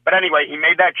 But anyway, he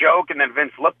made that joke, and then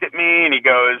Vince looked at me, and he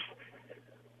goes,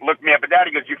 looked me up and down.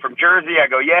 He goes, "You from Jersey?" I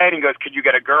go, "Yeah." And he goes, "Could you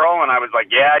get a girl?" And I was like,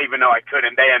 "Yeah," even though I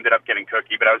couldn't. They ended up getting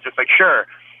Cookie, but I was just like, "Sure."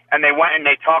 and they went and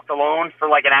they talked alone for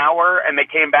like an hour, and they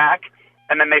came back,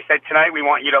 and then they said, tonight we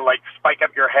want you to like spike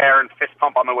up your hair and fist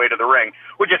pump on the way to the ring,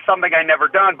 which is something I never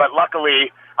done, but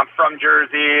luckily I'm from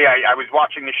Jersey. I was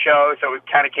watching the show, so it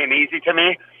kind of came easy to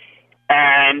me.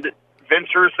 And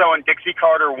Vince Russo and Dixie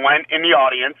Carter went in the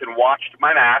audience and watched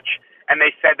my match, and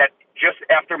they said that just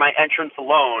after my entrance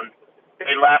alone,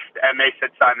 they left and they said,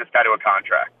 sign this guy to a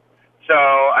contract. So,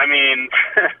 I mean,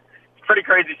 it's a pretty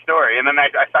crazy story. And then I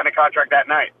signed a contract that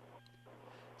night.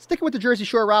 Sticking with the Jersey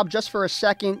Shore, Rob, just for a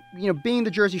second, being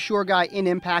the Jersey Shore guy in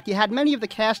Impact, you had many of the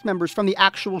cast members from the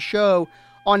actual show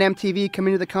on MTV come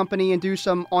into the company and do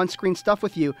some on-screen stuff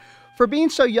with you. For being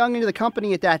so young into the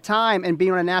company at that time and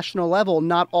being on a national level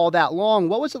not all that long,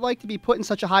 what was it like to be put in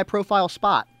such a high-profile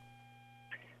spot?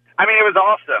 I mean, it was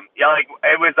awesome. Yeah, like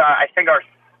it was. I think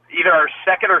either our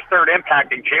second or third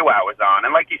Impact and JWoww was on,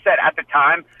 and like you said, at the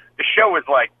time, the show was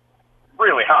like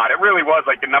really hot. It really was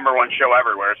like the number one show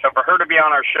everywhere. So for her to be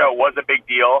on our show was a big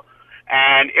deal,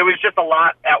 and it was just a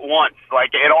lot at once.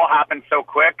 Like it all happened so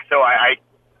quick. So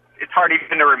it's hard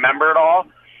even to remember it all.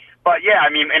 But yeah, I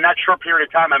mean, in that short period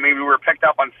of time, I mean, we were picked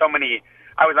up on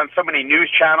I was on so many news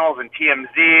channels and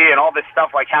TMZ and all this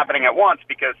stuff like happening at once,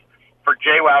 because for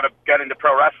JWoww to get into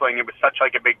pro wrestling, it was such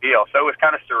like a big deal. So it was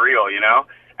kind of surreal,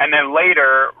 And then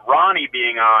later, Ronnie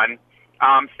being on,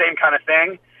 same kind of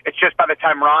thing. It's just by the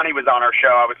time Ronnie was on our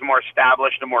show, I was more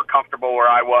established and more comfortable where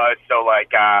I was. So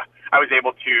like, I was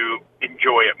able to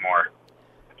enjoy it more.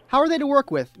 How are they to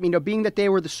work with? Being that they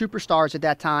were the superstars at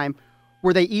that time,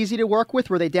 were they easy to work with?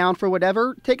 Were they down for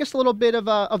whatever? Take us a little bit of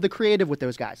the creative with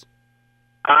those guys.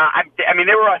 I mean,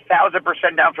 they were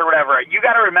 1,000% down for whatever. You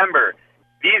got to remember,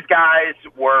 these guys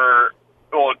were,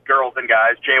 well, girls and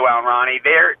guys, JWoww and Ronnie,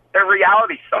 they're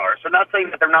reality stars. So not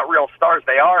saying that they're not real stars,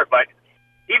 they are, but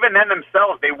even then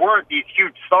themselves, they weren't these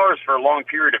huge stars for a long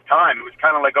period of time. It was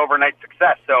kind of like overnight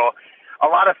success. So a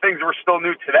lot of things were still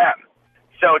new to them.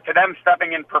 So to them,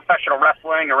 stepping in professional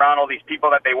wrestling around all these people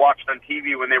that they watched on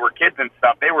TV when they were kids and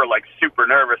stuff, they were like super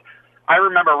nervous. I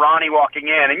remember Ronnie walking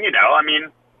in, and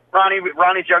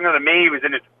Ronnie's younger than me. He was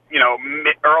in his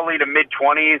early to mid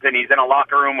 20s, and he's in a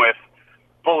locker room with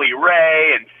Bully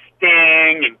Ray and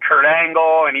Sting and Kurt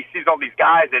Angle, and he sees all these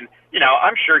guys, and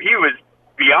I'm sure he was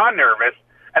beyond nervous.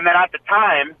 And then at the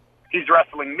time, he's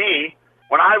wrestling me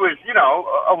when I was,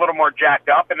 a little more jacked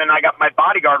up. And then I got my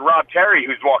bodyguard, Rob Terry,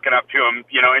 who's walking up to him,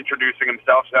 introducing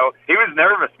himself. So he was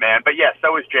nervous, man. But yeah,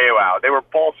 so was JWoww. They were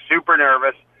both super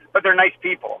nervous, but they're nice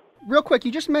people. Real quick,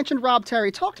 you just mentioned Rob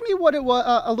Terry. Talk to me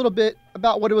a little bit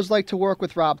about what it was like to work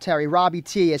with Rob Terry, Robbie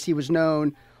T, as he was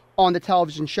known on the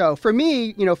television show. For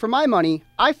me, for my money,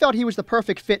 I felt he was the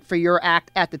perfect fit for your act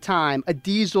at the time, a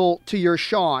Diesel to your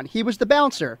Shawn. He was the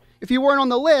bouncer. If you weren't on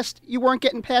the list, you weren't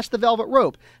getting past the velvet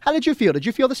rope. How did you feel? Did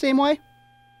you feel the same way?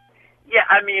 Yeah,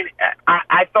 I mean,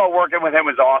 I thought working with him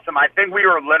was awesome. I think we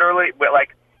were literally,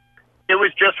 like, it was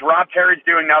just Rob Terry's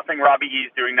doing nothing, Robbie E's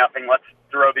doing nothing. Let's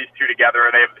throw these two together,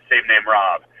 and they have the same name,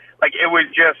 Rob. Like, it was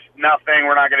just nothing.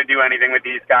 We're not going to do anything with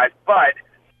these guys. But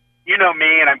you know me,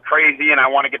 and I'm crazy, and I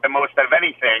want to get the most out of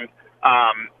anything.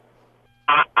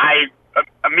 I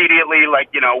immediately,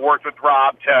 worked with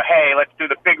Rob to, hey, let's do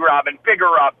the Big Rob and Bigger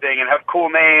Rob thing and have cool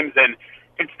names. And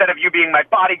instead of you being my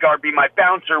bodyguard, be my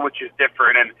bouncer, which is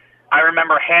different. And I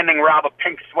remember handing Rob a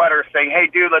pink sweater saying, hey,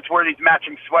 dude, let's wear these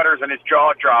matching sweaters, and his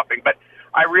jaw dropping. But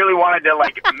I really wanted to,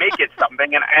 make it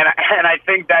something. And I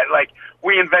think that,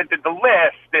 we invented the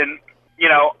list. And,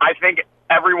 I think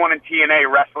everyone in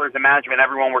TNA, wrestlers and management,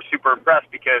 everyone were super impressed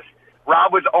because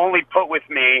Rob was only put with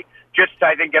me just to,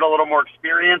 I think, get a little more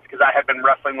experience because I had been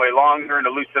wrestling way longer and to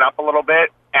loosen up a little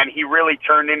bit. And he really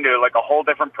turned into, a whole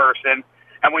different person.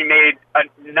 And we made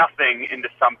nothing into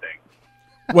something.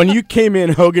 When you came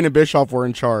in, Hogan and Bischoff were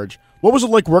in charge. What was it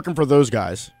like working for those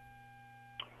guys?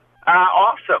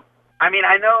 Awesome. I mean,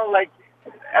 I know,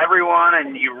 everyone,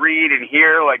 and you read and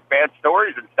hear, bad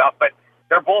stories and stuff, but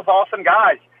they're both awesome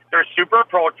guys. They're super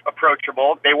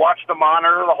approachable. They watched the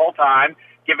monitor the whole time,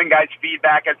 giving guys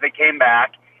feedback as they came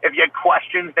back. If you had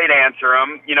questions, they'd answer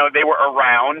them. They were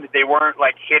around. They weren't,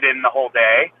 hidden the whole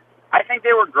day. I think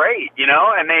they were great,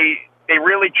 and they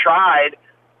really tried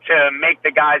to make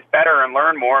the guys better and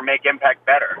learn more, make Impact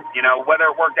better. Whether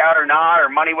it worked out or not, or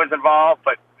money was involved,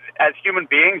 but as human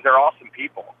beings, they're awesome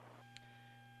people.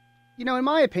 In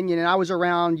my opinion, and I was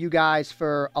around you guys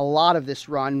for a lot of this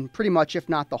run, pretty much, if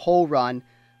not the whole run,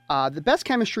 the best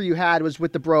chemistry you had was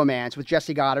with the Bromance, with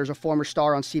Jesse Goddard, a former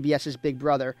star on CBS's Big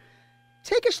Brother.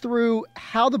 Take us through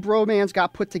how the Bromance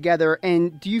got put together,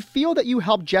 and do you feel that you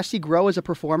helped Jesse grow as a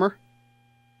performer?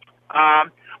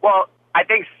 Well, I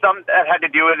think some that had to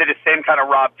do with it is same kind of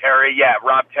Rob Terry. Yeah,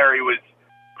 Rob Terry was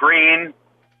green,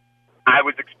 I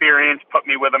was experienced, put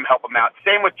me with him, help him out.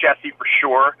 Same with Jesse for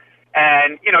sure.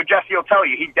 And, Jesse will tell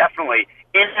you, he definitely,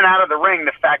 in and out of the ring,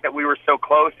 the fact that we were so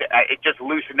close, it just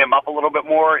loosened him up a little bit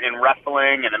more in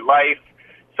wrestling and in life.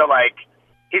 So,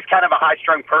 he's kind of a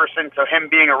high-strung person, so him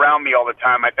being around me all the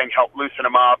time, I think, helped loosen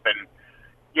him up. And,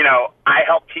 I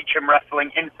helped teach him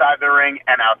wrestling inside the ring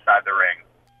and outside the ring.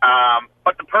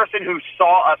 But the person who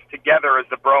saw us together as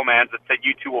the bromans that said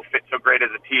you two will fit so great as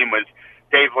a team was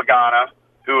Dave Lagana,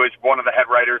 who was one of the head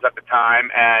writers at the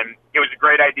time. And it was a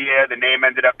great idea. The name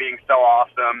ended up being so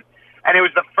awesome. And it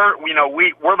was the first,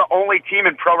 we're the only team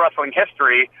in pro wrestling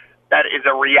history that is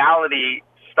a reality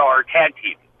star tag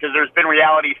team. Because there's been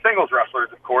reality singles wrestlers,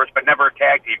 of course, but never a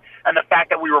tag team. And the fact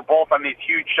that we were both on these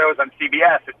huge shows on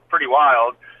CBS is pretty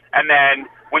wild. And then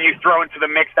when you throw into the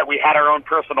mix that we had our own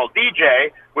personal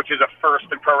DJ, which is a first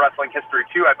in pro wrestling history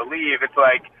too, I believe, it's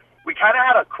like we kind of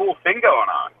had a cool thing going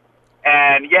on.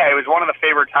 And yeah, it was one of the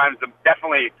favorite times,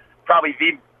 definitely probably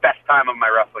the best time of my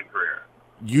wrestling career.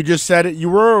 You just said it.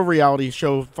 You were a reality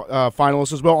show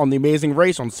finalist as well on The Amazing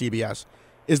Race on CBS.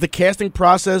 Is the casting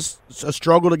process a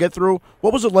struggle to get through?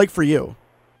 What was it like for you?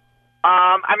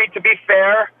 To be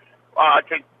fair,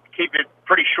 to keep it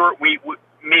pretty short,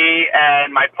 me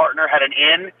and my partner had an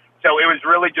in, so it was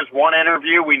really just one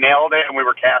interview. We nailed it, and we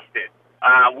were casted.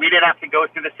 We didn't have to go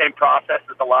through the same process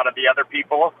as a lot of the other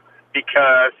people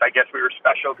because I guess we were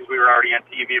special because we were already on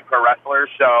TV and pro wrestlers,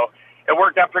 so it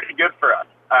worked out pretty good for us.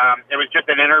 It was just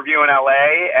an interview in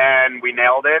LA, and we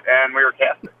nailed it, and we were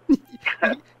casted.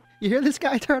 You hear this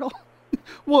guy, Turtle?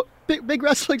 Well, big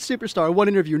wrestling superstar. One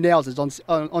interview nails it on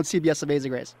CBS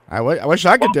Amazing Race. I wish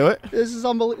I could do it. This is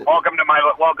unbelievable. Welcome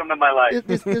to my life.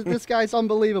 This guy's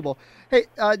unbelievable. Hey,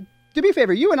 do me a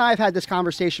favor. You and I have had this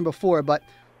conversation before, but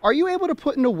are you able to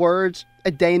put into words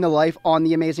a day in the life on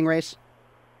The Amazing Race?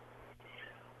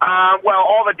 Well,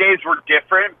 all the days were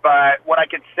different, but what I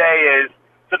could say is,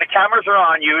 so the cameras are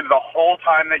on you the whole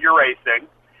time that you're racing,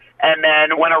 and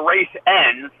then when a race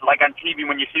ends, like on TV,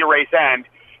 when you see a race end,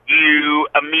 you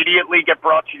immediately get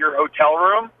brought to your hotel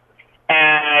room,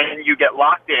 and you get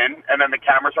locked in, and then the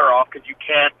cameras are off because you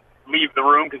can't leave the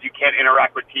room because you can't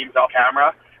interact with teams off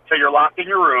camera. So you're locked in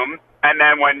your room, and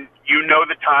then when you know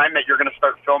the time that you're going to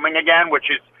start filming again, which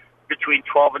is between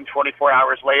 12 and 24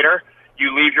 hours later,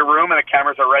 you leave your room, and the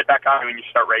cameras are right back on you, and you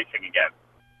start racing again.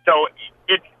 So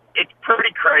it's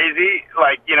pretty crazy.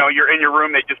 You're in your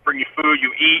room, they just bring you food,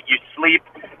 you eat, you sleep,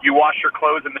 you wash your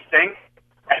clothes in the sink,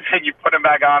 and then you put them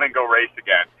back on and go race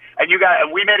again. And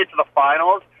we made it to the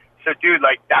finals. So, dude,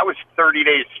 that was 30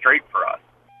 days straight for us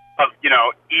of,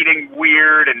 eating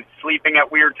weird and sleeping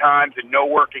at weird times and no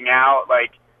working out.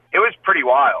 It was pretty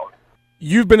wild.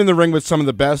 You've been in the ring with some of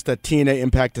the best that TNA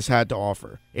Impact has had to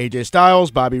offer. AJ Styles,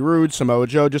 Bobby Roode, Samoa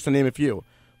Joe, just to name a few.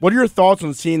 What are your thoughts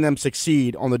on seeing them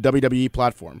succeed on the WWE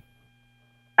platform?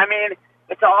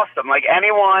 It's awesome.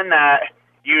 Anyone that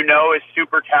is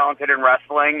super talented in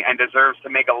wrestling and deserves to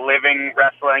make a living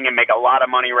wrestling and make a lot of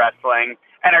money wrestling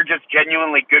and are just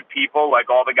genuinely good people,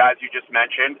 like all the guys you just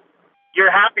mentioned,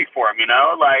 you're happy for them,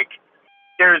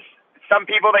 There's some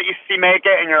people that you see make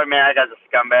it and you're like, man, that guy's a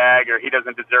scumbag or he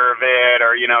doesn't deserve it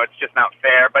or, it's just not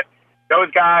fair. But those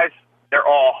guys, they're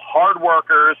all hard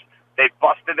workers. They've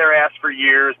busted their ass for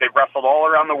years. They've wrestled all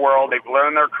around the world. They've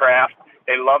learned their craft.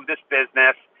 They love this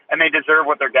business. And they deserve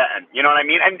what they're getting. You know what I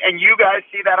mean? And you guys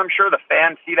see that, I'm sure. The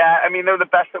fans see that. They're the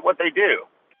best at what they do.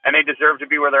 And they deserve to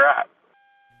be where they're at.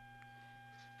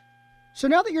 So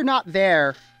now that you're not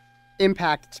there,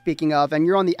 Impact, speaking of, and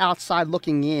you're on the outside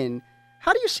looking in,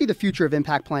 how do you see the future of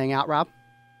Impact playing out, Rob?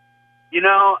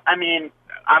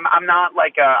 I'm not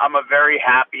I'm a very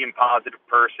happy and positive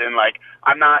person.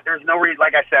 There's no reason,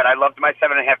 like I said, I loved my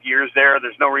 7.5 years there.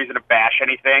 There's no reason to bash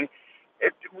anything.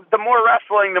 The more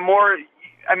wrestling, the more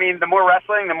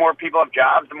people have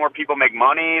jobs, the more people make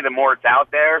money, the more it's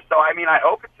out there. So, I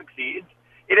hope it succeeds.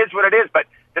 It is what it is. But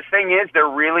the thing is, there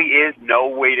really is no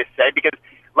way to say, because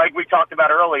like we talked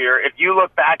about earlier, if you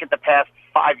look back at the past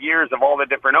 5 years of all the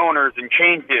different owners and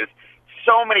changes,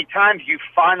 so many times you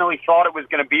finally thought it was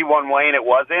going to be one way and it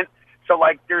wasn't. So,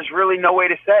 there's really no way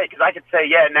to say, because I could say,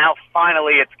 yeah, now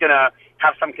finally it's going to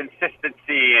have some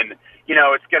consistency and,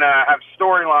 it's going to have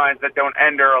storylines that don't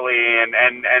end early and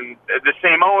the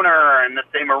same owner and the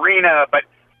same arena, but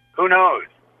who knows?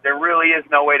 There really is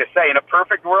no way to say. In a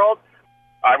perfect world,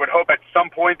 I would hope at some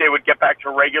point they would get back to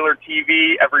regular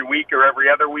TV every week or every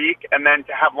other week and then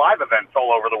to have live events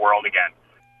all over the world again.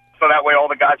 So that way all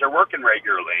the guys are working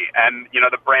regularly and,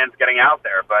 the brand's getting out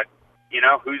there. But,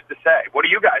 who's to say? What do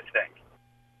you guys think?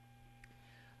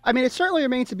 It certainly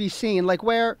remains to be seen,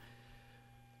 where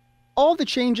all the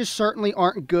changes certainly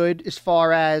aren't good as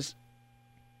far as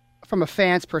from a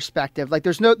fan's perspective. Like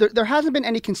there hasn't been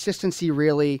any consistency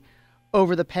really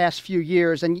over the past few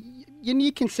years, and you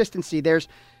need consistency. There's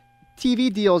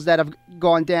TV deals that have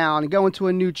gone down and going to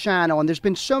a new channel, and there's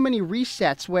been so many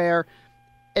resets where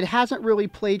it hasn't really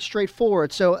played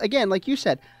straightforward. So again, like you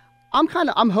said, I'm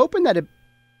hoping that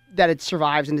it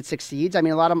survives and it succeeds. I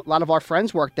mean, a lot of our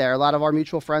friends work there, a lot of our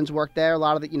mutual friends work there. A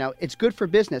lot of it's good for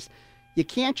business. You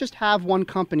can't just have one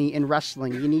company in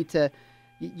wrestling. You need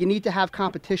to have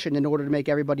competition in order to make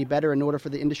everybody better, in order for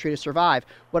the industry to survive.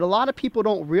 What a lot of people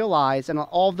don't realize, and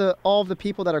all the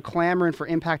people that are clamoring for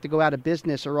Impact to go out of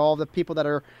business, or all the people that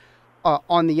are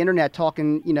on the internet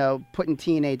talking, putting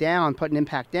TNA down, putting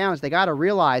Impact down, is they got to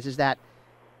realize is that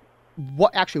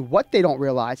what they don't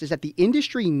realize is that the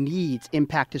industry needs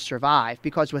Impact to survive,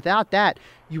 because without that,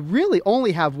 you really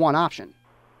only have one option.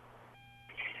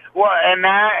 Well, and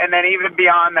then even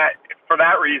beyond that, for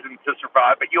that reason to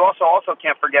survive, but you also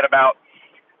can't forget about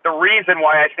the reason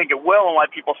why I think it will and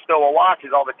why people still will watch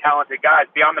is all the talented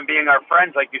guys, beyond them being our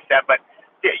friends, like you said. But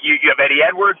you have Eddie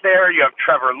Edwards there, you have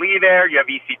Trevor Lee there, you have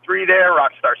EC3 there,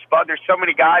 Rockstar Spud. There's so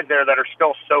many guys there that are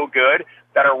still so good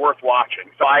that are worth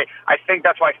watching. So I think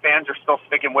that's why fans are still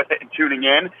sticking with it and tuning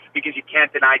in, because you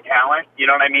can't deny talent, you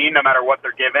know what I mean, no matter what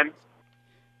they're given.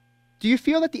 Do you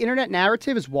feel that the internet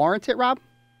narrative is warranted, Rob?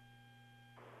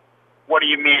 What do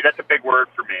you mean? That's a big word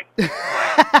for me.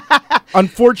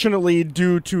 Unfortunately,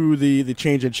 due to the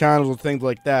change in channels and things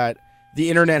like that, the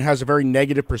internet has a very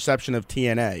negative perception of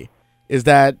TNA. Is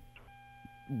that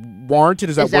warranted?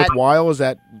 Is that worthwhile? Is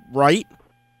that right?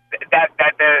 That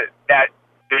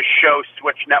the show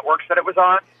switched networks that it was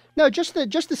on? No, just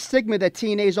the stigma that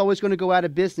TNA is always going to go out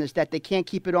of business, that they can't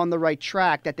keep it on the right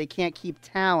track, that they can't keep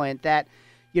talent, that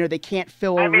they can't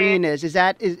fill arenas. Is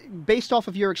based off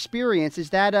of your experience? Is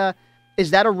that a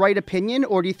right opinion,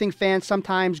 or do you think fans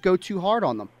sometimes go too hard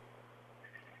on them?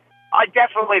 I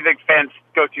definitely think fans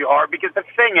go too hard, because the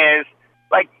thing is,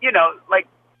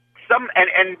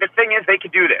 and the thing is, they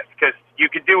could do this because you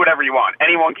could do whatever you want.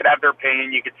 Anyone could have their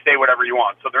opinion. You could say whatever you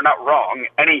want. So they're not wrong.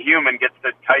 Any human gets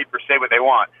to type or say what they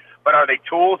want. But are they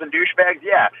tools and douchebags?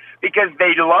 Yeah, because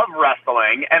they love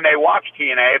wrestling and they watch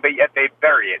TNA, but yet they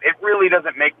bury it. It really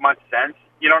doesn't make much sense.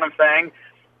 You know what I'm saying?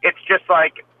 It's just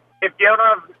like, if you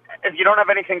don't have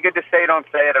anything good to say, don't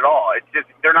say it at all. It's just,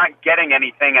 they're not getting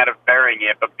anything out of burying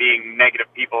it, but being negative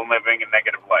people and living a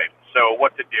negative life. So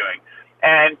what's it doing?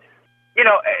 And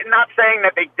not saying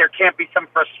that there can't be some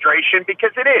frustration,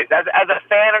 because it is. As a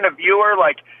fan and a viewer,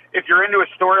 like, if you're into a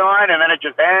storyline and then it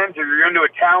just ends, or you're into a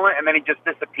talent and then he just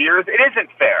disappears, it isn't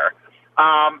fair.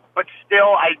 But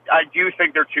still, I do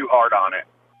think they're too hard on it.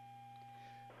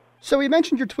 So we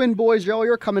mentioned your twin boys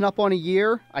earlier, coming up on a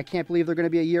year. I can't believe they're going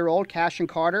to be a year old, Cash and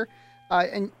Carter.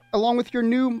 And along with your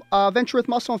new venture with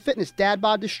Muscle and Fitness, Dad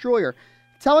Bod Destroyer.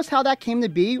 Tell us how that came to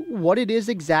be, what it is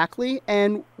exactly,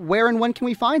 and where and when can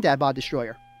we find Dad Bod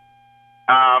Destroyer?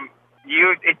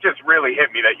 It just really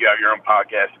hit me that you have your own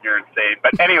podcast and you're insane.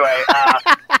 But anyway,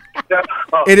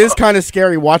 it is kind of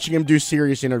scary watching him do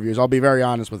serious interviews. I'll be very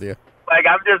honest with you. Like,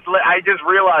 I just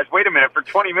realized, wait a minute, for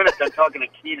 20 minutes I'm talking to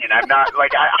Keenan. I'm not,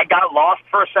 like, I got lost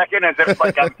for a second, as if,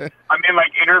 like, I'm in,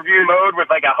 like, interview mode with,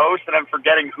 like, a host, and I'm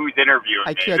forgetting who's interviewing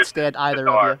me. I can't stand either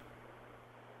of you.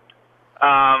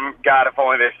 God, if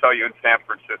only they saw you in San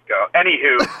Francisco.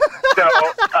 Anywho,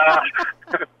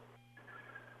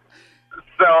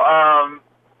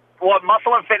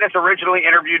 Muscle and Fitness originally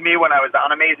interviewed me when I was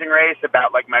on Amazing Race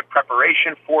about, like, my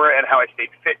preparation for it and how I stayed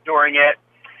fit during it.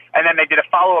 And then they did a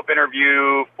follow-up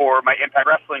interview for my Impact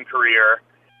Wrestling career.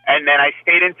 And then I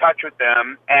stayed in touch with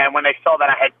them. And when they saw that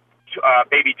I had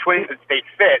baby twins and stayed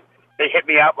fit, they hit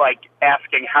me up, like,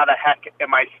 asking how the heck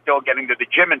am I still getting to the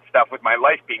gym and stuff with my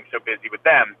life being so busy with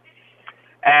them.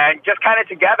 And just kind of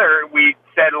together, we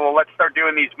said, well, let's start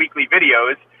doing these weekly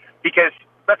videos, because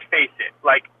let's face it,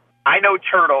 like, I know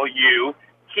Turtle, you,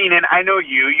 Keenan, I know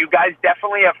you. You guys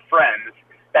definitely have friends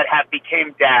that have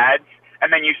became dads,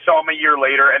 and then you saw them a year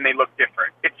later and they look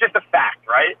different. It's just a fact,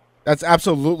 right? That's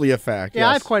absolutely a fact. Yeah, yes.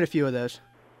 I have quite a few of those.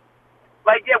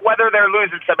 Like, yeah, whether they're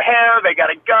losing some hair, they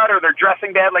got a gut, or they're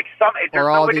dressing bad, like or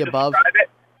all the above.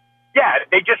 Yeah,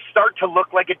 they just start to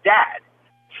look like a dad.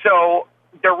 So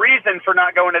the reason for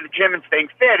not going to the gym and staying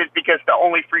fit is because the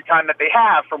only free time that they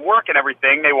have from work and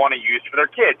everything they want to use for their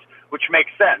kids, which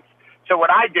makes sense. So what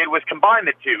I did was combine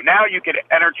the two. Now you could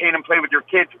entertain and play with your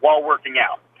kids while working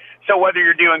out. So whether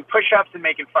you're doing push-ups and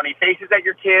making funny faces at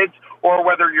your kids, or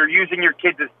whether you're using your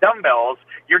kids as dumbbells,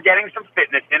 you're getting some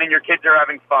fitness in and your kids are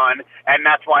having fun. And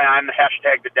that's why I'm the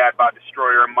hashtag the Dad Bod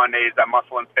Destroyer on Mondays at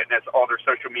Muscle and Fitness, all their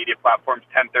social media platforms,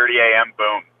 10:30 a.m.,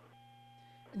 boom.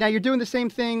 Now you're doing the same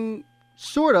thing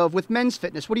sort of, with Men's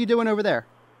Fitness. What are you doing over there?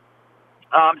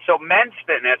 So Men's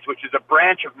Fitness, which is a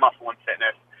branch of Muscle and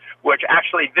Fitness, which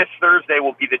actually this Thursday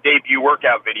will be the debut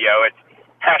workout video. It's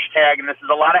hashtag, and this is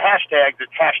a lot of hashtags,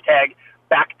 it's hashtag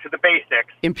back to the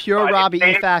basics. In pure Robbie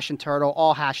E fashion, Turtle,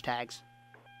 all hashtags.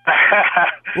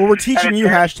 Well, we're teaching you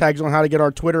hashtags on how to get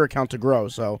our Twitter account to grow,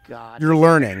 so you're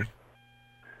learning.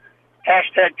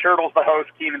 Hashtag Turtles the host,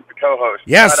 Keenan's the co-host.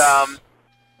 Yes. But,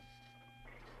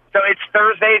 so it's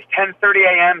Thursdays, 10:30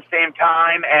 a.m., same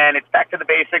time, and it's back to the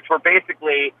basics. Where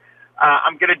basically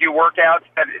I'm going to do workouts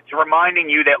that it's reminding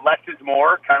you that less is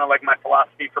more, kind of like my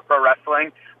philosophy for pro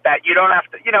wrestling, that you don't have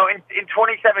to, in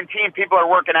 2017, people are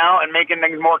working out and making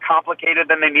things more complicated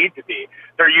than they need to be.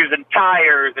 They're using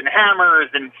tires and hammers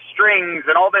and strings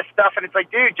and all this stuff, and it's like,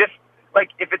 dude, just,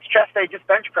 like, if it's chest day, just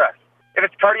bench press. If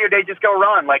it's cardio day, just go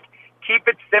run. Like, keep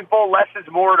it simple, less is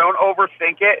more, don't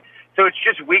overthink it. So it's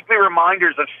just weekly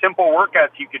reminders of simple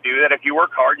workouts you could do that if you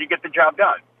work hard, you get the job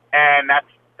done. And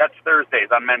that's Thursdays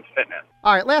on Men's Fitness.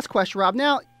 All right, last question, Rob.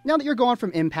 Now that you're gone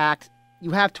from Impact,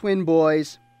 you have Twin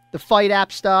Boys, the Fight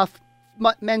App stuff,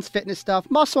 Men's Fitness stuff,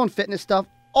 Muscle and Fitness stuff,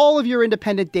 all of your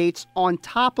independent dates on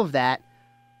top of that.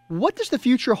 What does the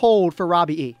future hold for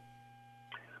Robbie E?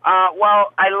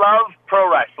 Well, I love pro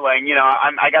wrestling.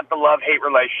 I got the love-hate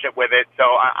relationship with it. So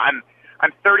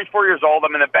I'm 34 years old.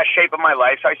 I'm in the best shape of my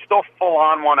life. So I still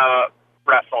full-on want to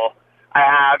wrestle. I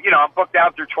have, I'm booked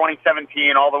out through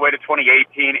 2017 all the way to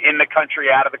 2018, in the country,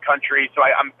 out of the country. So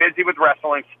I'm busy with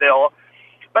wrestling still.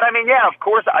 But, of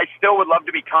course, I still would love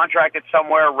to be contracted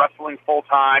somewhere, wrestling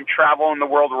full-time, traveling the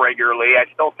world regularly. I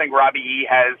still think Robbie E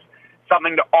has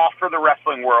something to offer the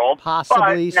wrestling world.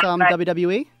 Possibly some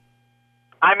WWE?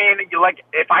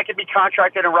 If I could be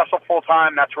contracted and wrestle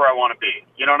full-time, that's where I want to be.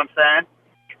 You know what I'm saying?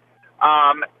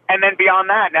 And then beyond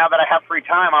that, now that I have free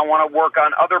time, I want to work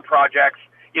on other projects.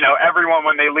 Everyone,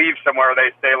 when they leave somewhere,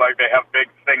 they say, like, they have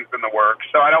big things in the works.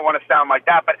 So I don't want to sound like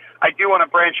that, but I do want to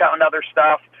branch out into other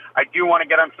stuff. I do want to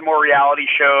get on some more reality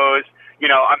shows.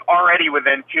 I'm already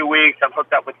within 2 weeks. I'm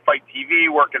hooked up with Fight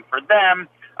TV, working for them.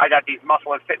 I got these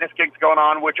Muscle and Fitness gigs going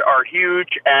on, which are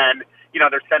huge. And,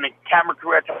 they're sending camera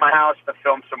crew out to my house to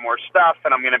film some more stuff.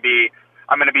 And I'm going to be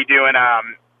doing,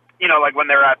 like when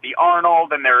they're at the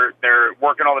Arnold and they're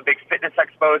working all the big fitness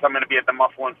expos, I'm going to be at the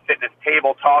Muscle and Fitness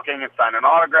table talking and signing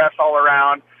autographs all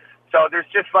around. So there's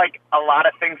just like a lot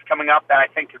of things coming up that I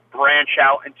think could branch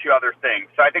out into other things.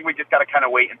 So I think we just got to kind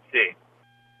of wait and see.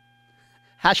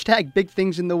 Hashtag big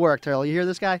things in the work, Turtle. You hear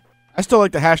this guy? I still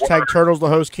like the hashtag Turtles the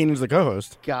host, Keenan's the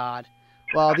co-host. God.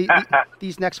 Well,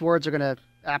 these next words are going to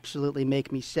absolutely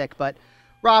make me sick. But,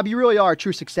 Rob, you really are a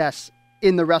true success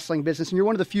in the wrestling business, and you're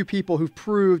one of the few people who've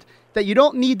proved that you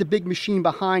don't need the big machine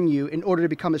behind you in order to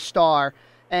become a star.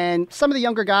 And some of the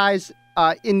younger guys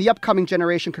in the upcoming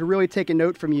generation could really take a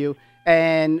note from you,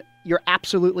 and you're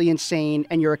absolutely insane,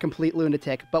 and you're a complete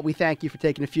lunatic. But we thank you for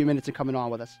taking a few minutes and coming on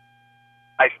with us.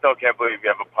 I still can't believe you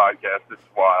have a podcast. This is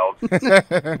wild.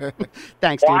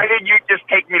 Thanks, dude. Why didn't you just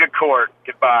take me to court?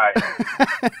 Goodbye.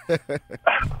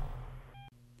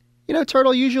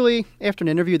 Turtle, usually after an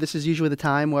interview, this is usually the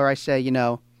time where I say,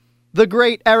 the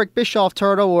great Eric Bischoff,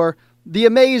 Turtle, or the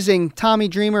amazing Tommy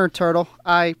Dreamer, Turtle.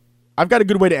 I've got a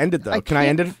good way to end it, though. Can I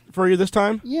end it for you this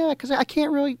time? Yeah, because I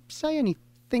can't really say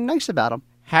anything nice about him.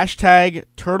 Hashtag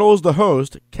Turtles the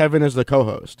host, Kevin is the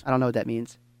co-host. I don't know what that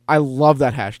means. I love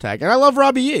that hashtag, and I love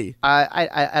Robbie E.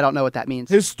 I don't know what that means.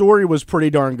 His story was pretty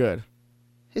darn good.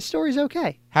 His story's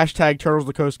okay. Hashtag Turtles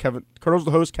the host, Turtles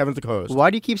the host, Kevin's the co-host. Why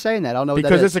do you keep saying that? I don't know what that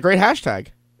is. Because it's a great hashtag.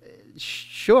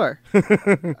 Sure.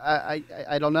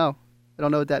 I don't know. I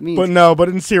don't know what that means.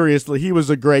 But seriously, he was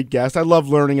a great guest. I love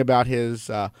learning about his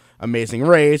amazing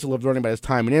race. I love learning about his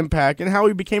time and impact and how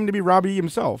he became to be Robbie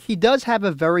himself. He does have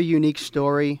a very unique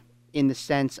story in the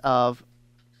sense of,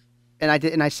 and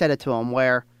I said it to him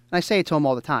and I say it to him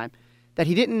all the time, that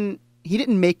he didn't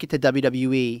make it to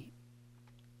WWE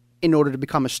in order to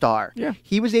become a star. Yeah.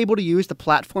 He was able to use the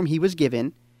platform he was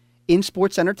given in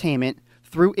sports entertainment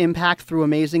through Impact, through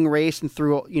Amazing Race, and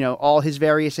through all his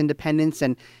various independents,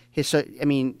 and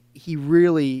he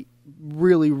really,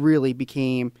 really, really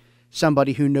became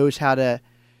somebody who knows how to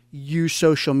use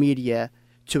social media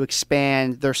to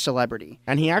expand their celebrity.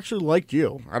 And he actually liked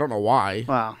you. I don't know why.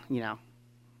 Well,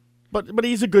 But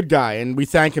he's a good guy, and we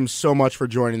thank him so much for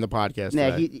joining the podcast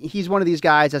today. He's one of these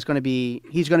guys that's going to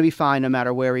be fine no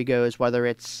matter where he goes, whether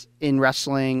it's in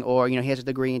wrestling or he has a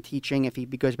degree in teaching if he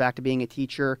goes back to being a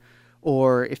teacher,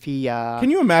 or if he. Can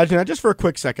you imagine that? Just for a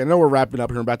quick second, I know we're wrapping up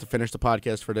here. We're about to finish the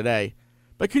podcast for today,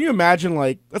 but can you imagine,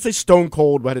 like, let's say Stone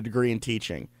Cold had a degree in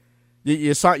teaching,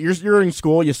 You're in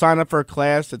school. You sign up for a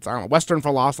class. It's, I don't know, Western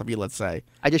philosophy, let's say.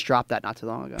 I just dropped that not too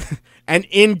long ago. And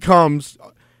in comes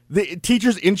the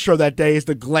teacher's intro that day is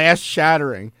the glass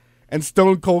shattering, and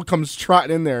Stone Cold comes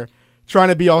trotting in there, trying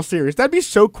to be all serious. That'd be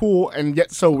so cool and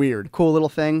yet so weird. Cool little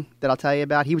thing that I'll tell you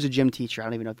about. He was a gym teacher. I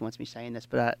don't even know if he wants me saying this,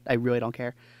 but I really don't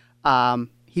care.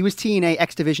 He was TNA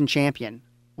X Division champion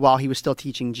while he was still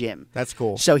teaching gym. That's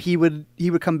cool. So he would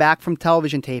come back from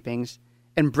television tapings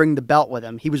and bring the belt with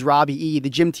him. He was Robbie E., the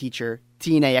gym teacher,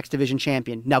 TNA X Division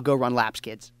champion. Now go run laps,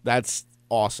 kids. That's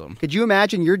awesome. Could you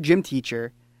imagine your gym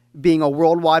teacher being a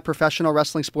worldwide professional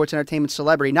wrestling sports entertainment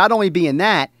celebrity? Not only being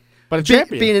that, but a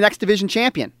champion. Being an X Division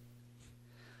champion.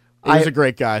 He's a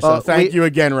great guy. So thank you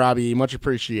again, Robbie. Much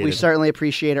appreciated. We certainly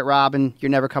appreciate it, Rob, and you're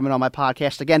never coming on my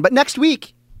podcast again. But next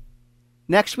week,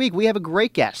 we have a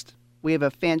great guest. We have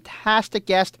a fantastic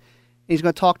guest. He's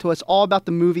going to talk to us all about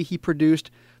the movie he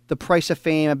produced, The Price of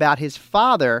Fame, about his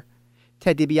father,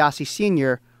 Ted DiBiase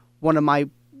Sr., one of my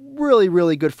really,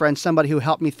 really good friends, somebody who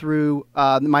helped me through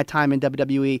my time in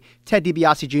WWE. Ted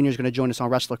DiBiase Jr. is going to join us on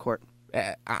Wrestler Court.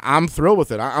 I'm thrilled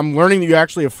with it. I'm learning that you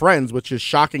actually have friends, which is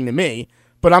shocking to me,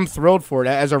 but I'm thrilled for it.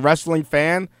 As a wrestling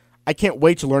fan, I can't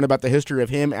wait to learn about the history of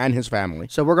him and his family.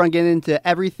 So we're going to get into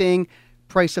everything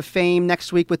Price of Fame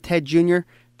next week with Ted Jr.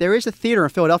 There is a theater in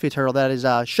Philadelphia, Turtle, that is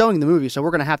showing the movie, so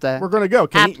we're going to have to... We're going to go.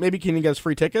 Can you get us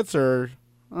free tickets, or...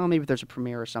 Well, maybe if there's a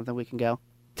premiere or something, we can go.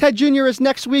 Ted Jr. is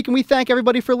next week, and we thank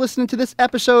everybody for listening to this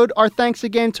episode. Our thanks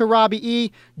again to Robbie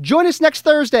E. Join us next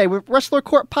Thursday with Wrestler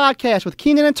Court Podcast with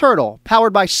Keenan and Turtle,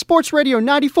 powered by Sports Radio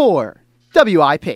 94 WIP.